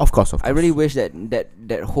it too, lah. Of course. I really wish that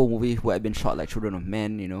whole movie would have been shot like Children of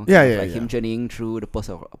Men, Yeah, kind of yeah, like him yeah. journeying through the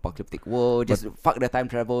post-apocalyptic world, just fuck the time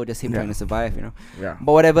travel, just him Yeah. trying to survive, Yeah.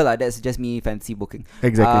 But whatever, lah. That's just me fancy booking.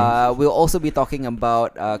 Exactly. We'll also be talking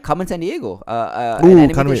about Carmen San Diego, an Ooh,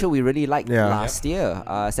 can't animated wait. show we really liked Yeah. last year.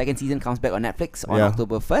 Second season comes back on Netflix on Yeah.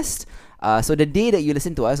 October 1st. So the day that you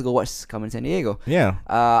listen to us, go watch Carmen Sandiego. Yeah.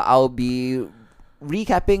 I'll be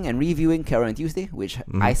recapping and reviewing Carol and Tuesday, which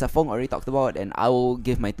Mhm. Isa Fong already talked about, and I will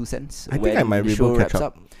give my 2 cents I think when I might the be show able to wraps catch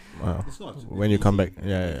up. up when you come back.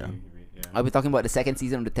 Yeah. I'll be talking about the second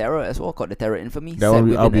season of The Terror as well, called The Terror Infamy. That set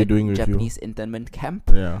one I'll within be a doing review. Japanese internment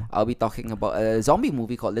camp. Yeah. I'll be talking about a zombie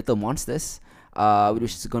movie called Little Monsters,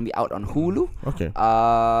 which is going to be out on Hulu. Okay.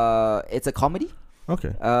 It's a comedy.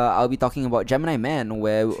 Okay. I'll be talking about Gemini Man,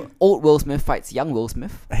 where old Will Smith fights young Will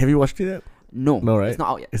Smith. Have you watched it yet? No, No, right? it's not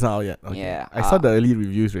out yet. It's not out yet. Okay. Yeah, I saw the early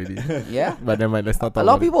reviews already. Yeah. But never mind, let's not talk A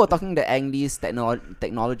lot of about it. people were talking that Ang Lee's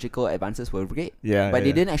technological advances were great, Yeah. but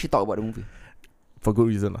they didn't actually talk about the movie. For good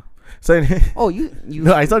reason. So anyway, Oh, you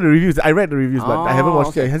no, I saw the reviews. I read the reviews, but I haven't Oh,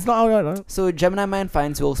 watched okay. it. It's not out yet. So Gemini Man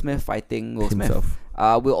finds Will Smith fighting Will Smith. Himself.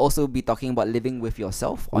 We'll also be talking about Living with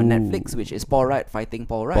Yourself on Ooh. Netflix, which is Paul Rudd fighting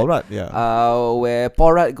Paul Rudd. Paul Rudd, yeah. Where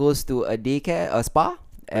Paul Rudd goes to a spa,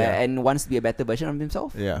 Yeah. and wants to be a better version of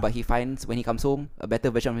himself. Yeah. But he finds when he comes home, a better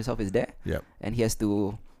version of himself is there, Yep. and he has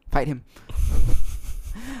to fight him.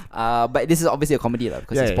 But this is obviously a comedy,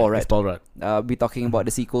 because Yeah, it's Paul Rudd. It's Paul Rudd. Be talking about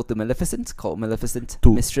the sequel to Maleficent called Maleficent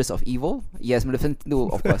 2. Mistress of Evil. Yes, Maleficent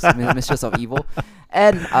 2, of course. Mistress of Evil.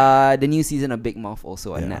 And the new season of Big Mouth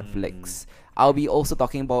also on Yeah. Netflix. I'll be also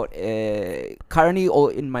talking about currently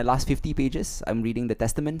in my last 50 pages, I'm reading The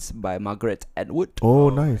Testaments by Margaret Atwood. Oh,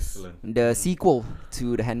 nice. The sequel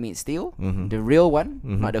to The Handmaid's Tale, Mhm. the real one,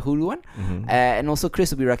 Mhm. not the Hulu one. Mhm. And also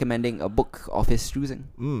Chris will be recommending a book of his choosing.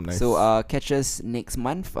 Nice. So catch us next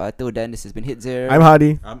month. Till then, this has been Hitzer. I'm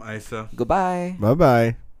Hardy. I'm Isa. Goodbye. Bye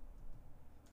bye.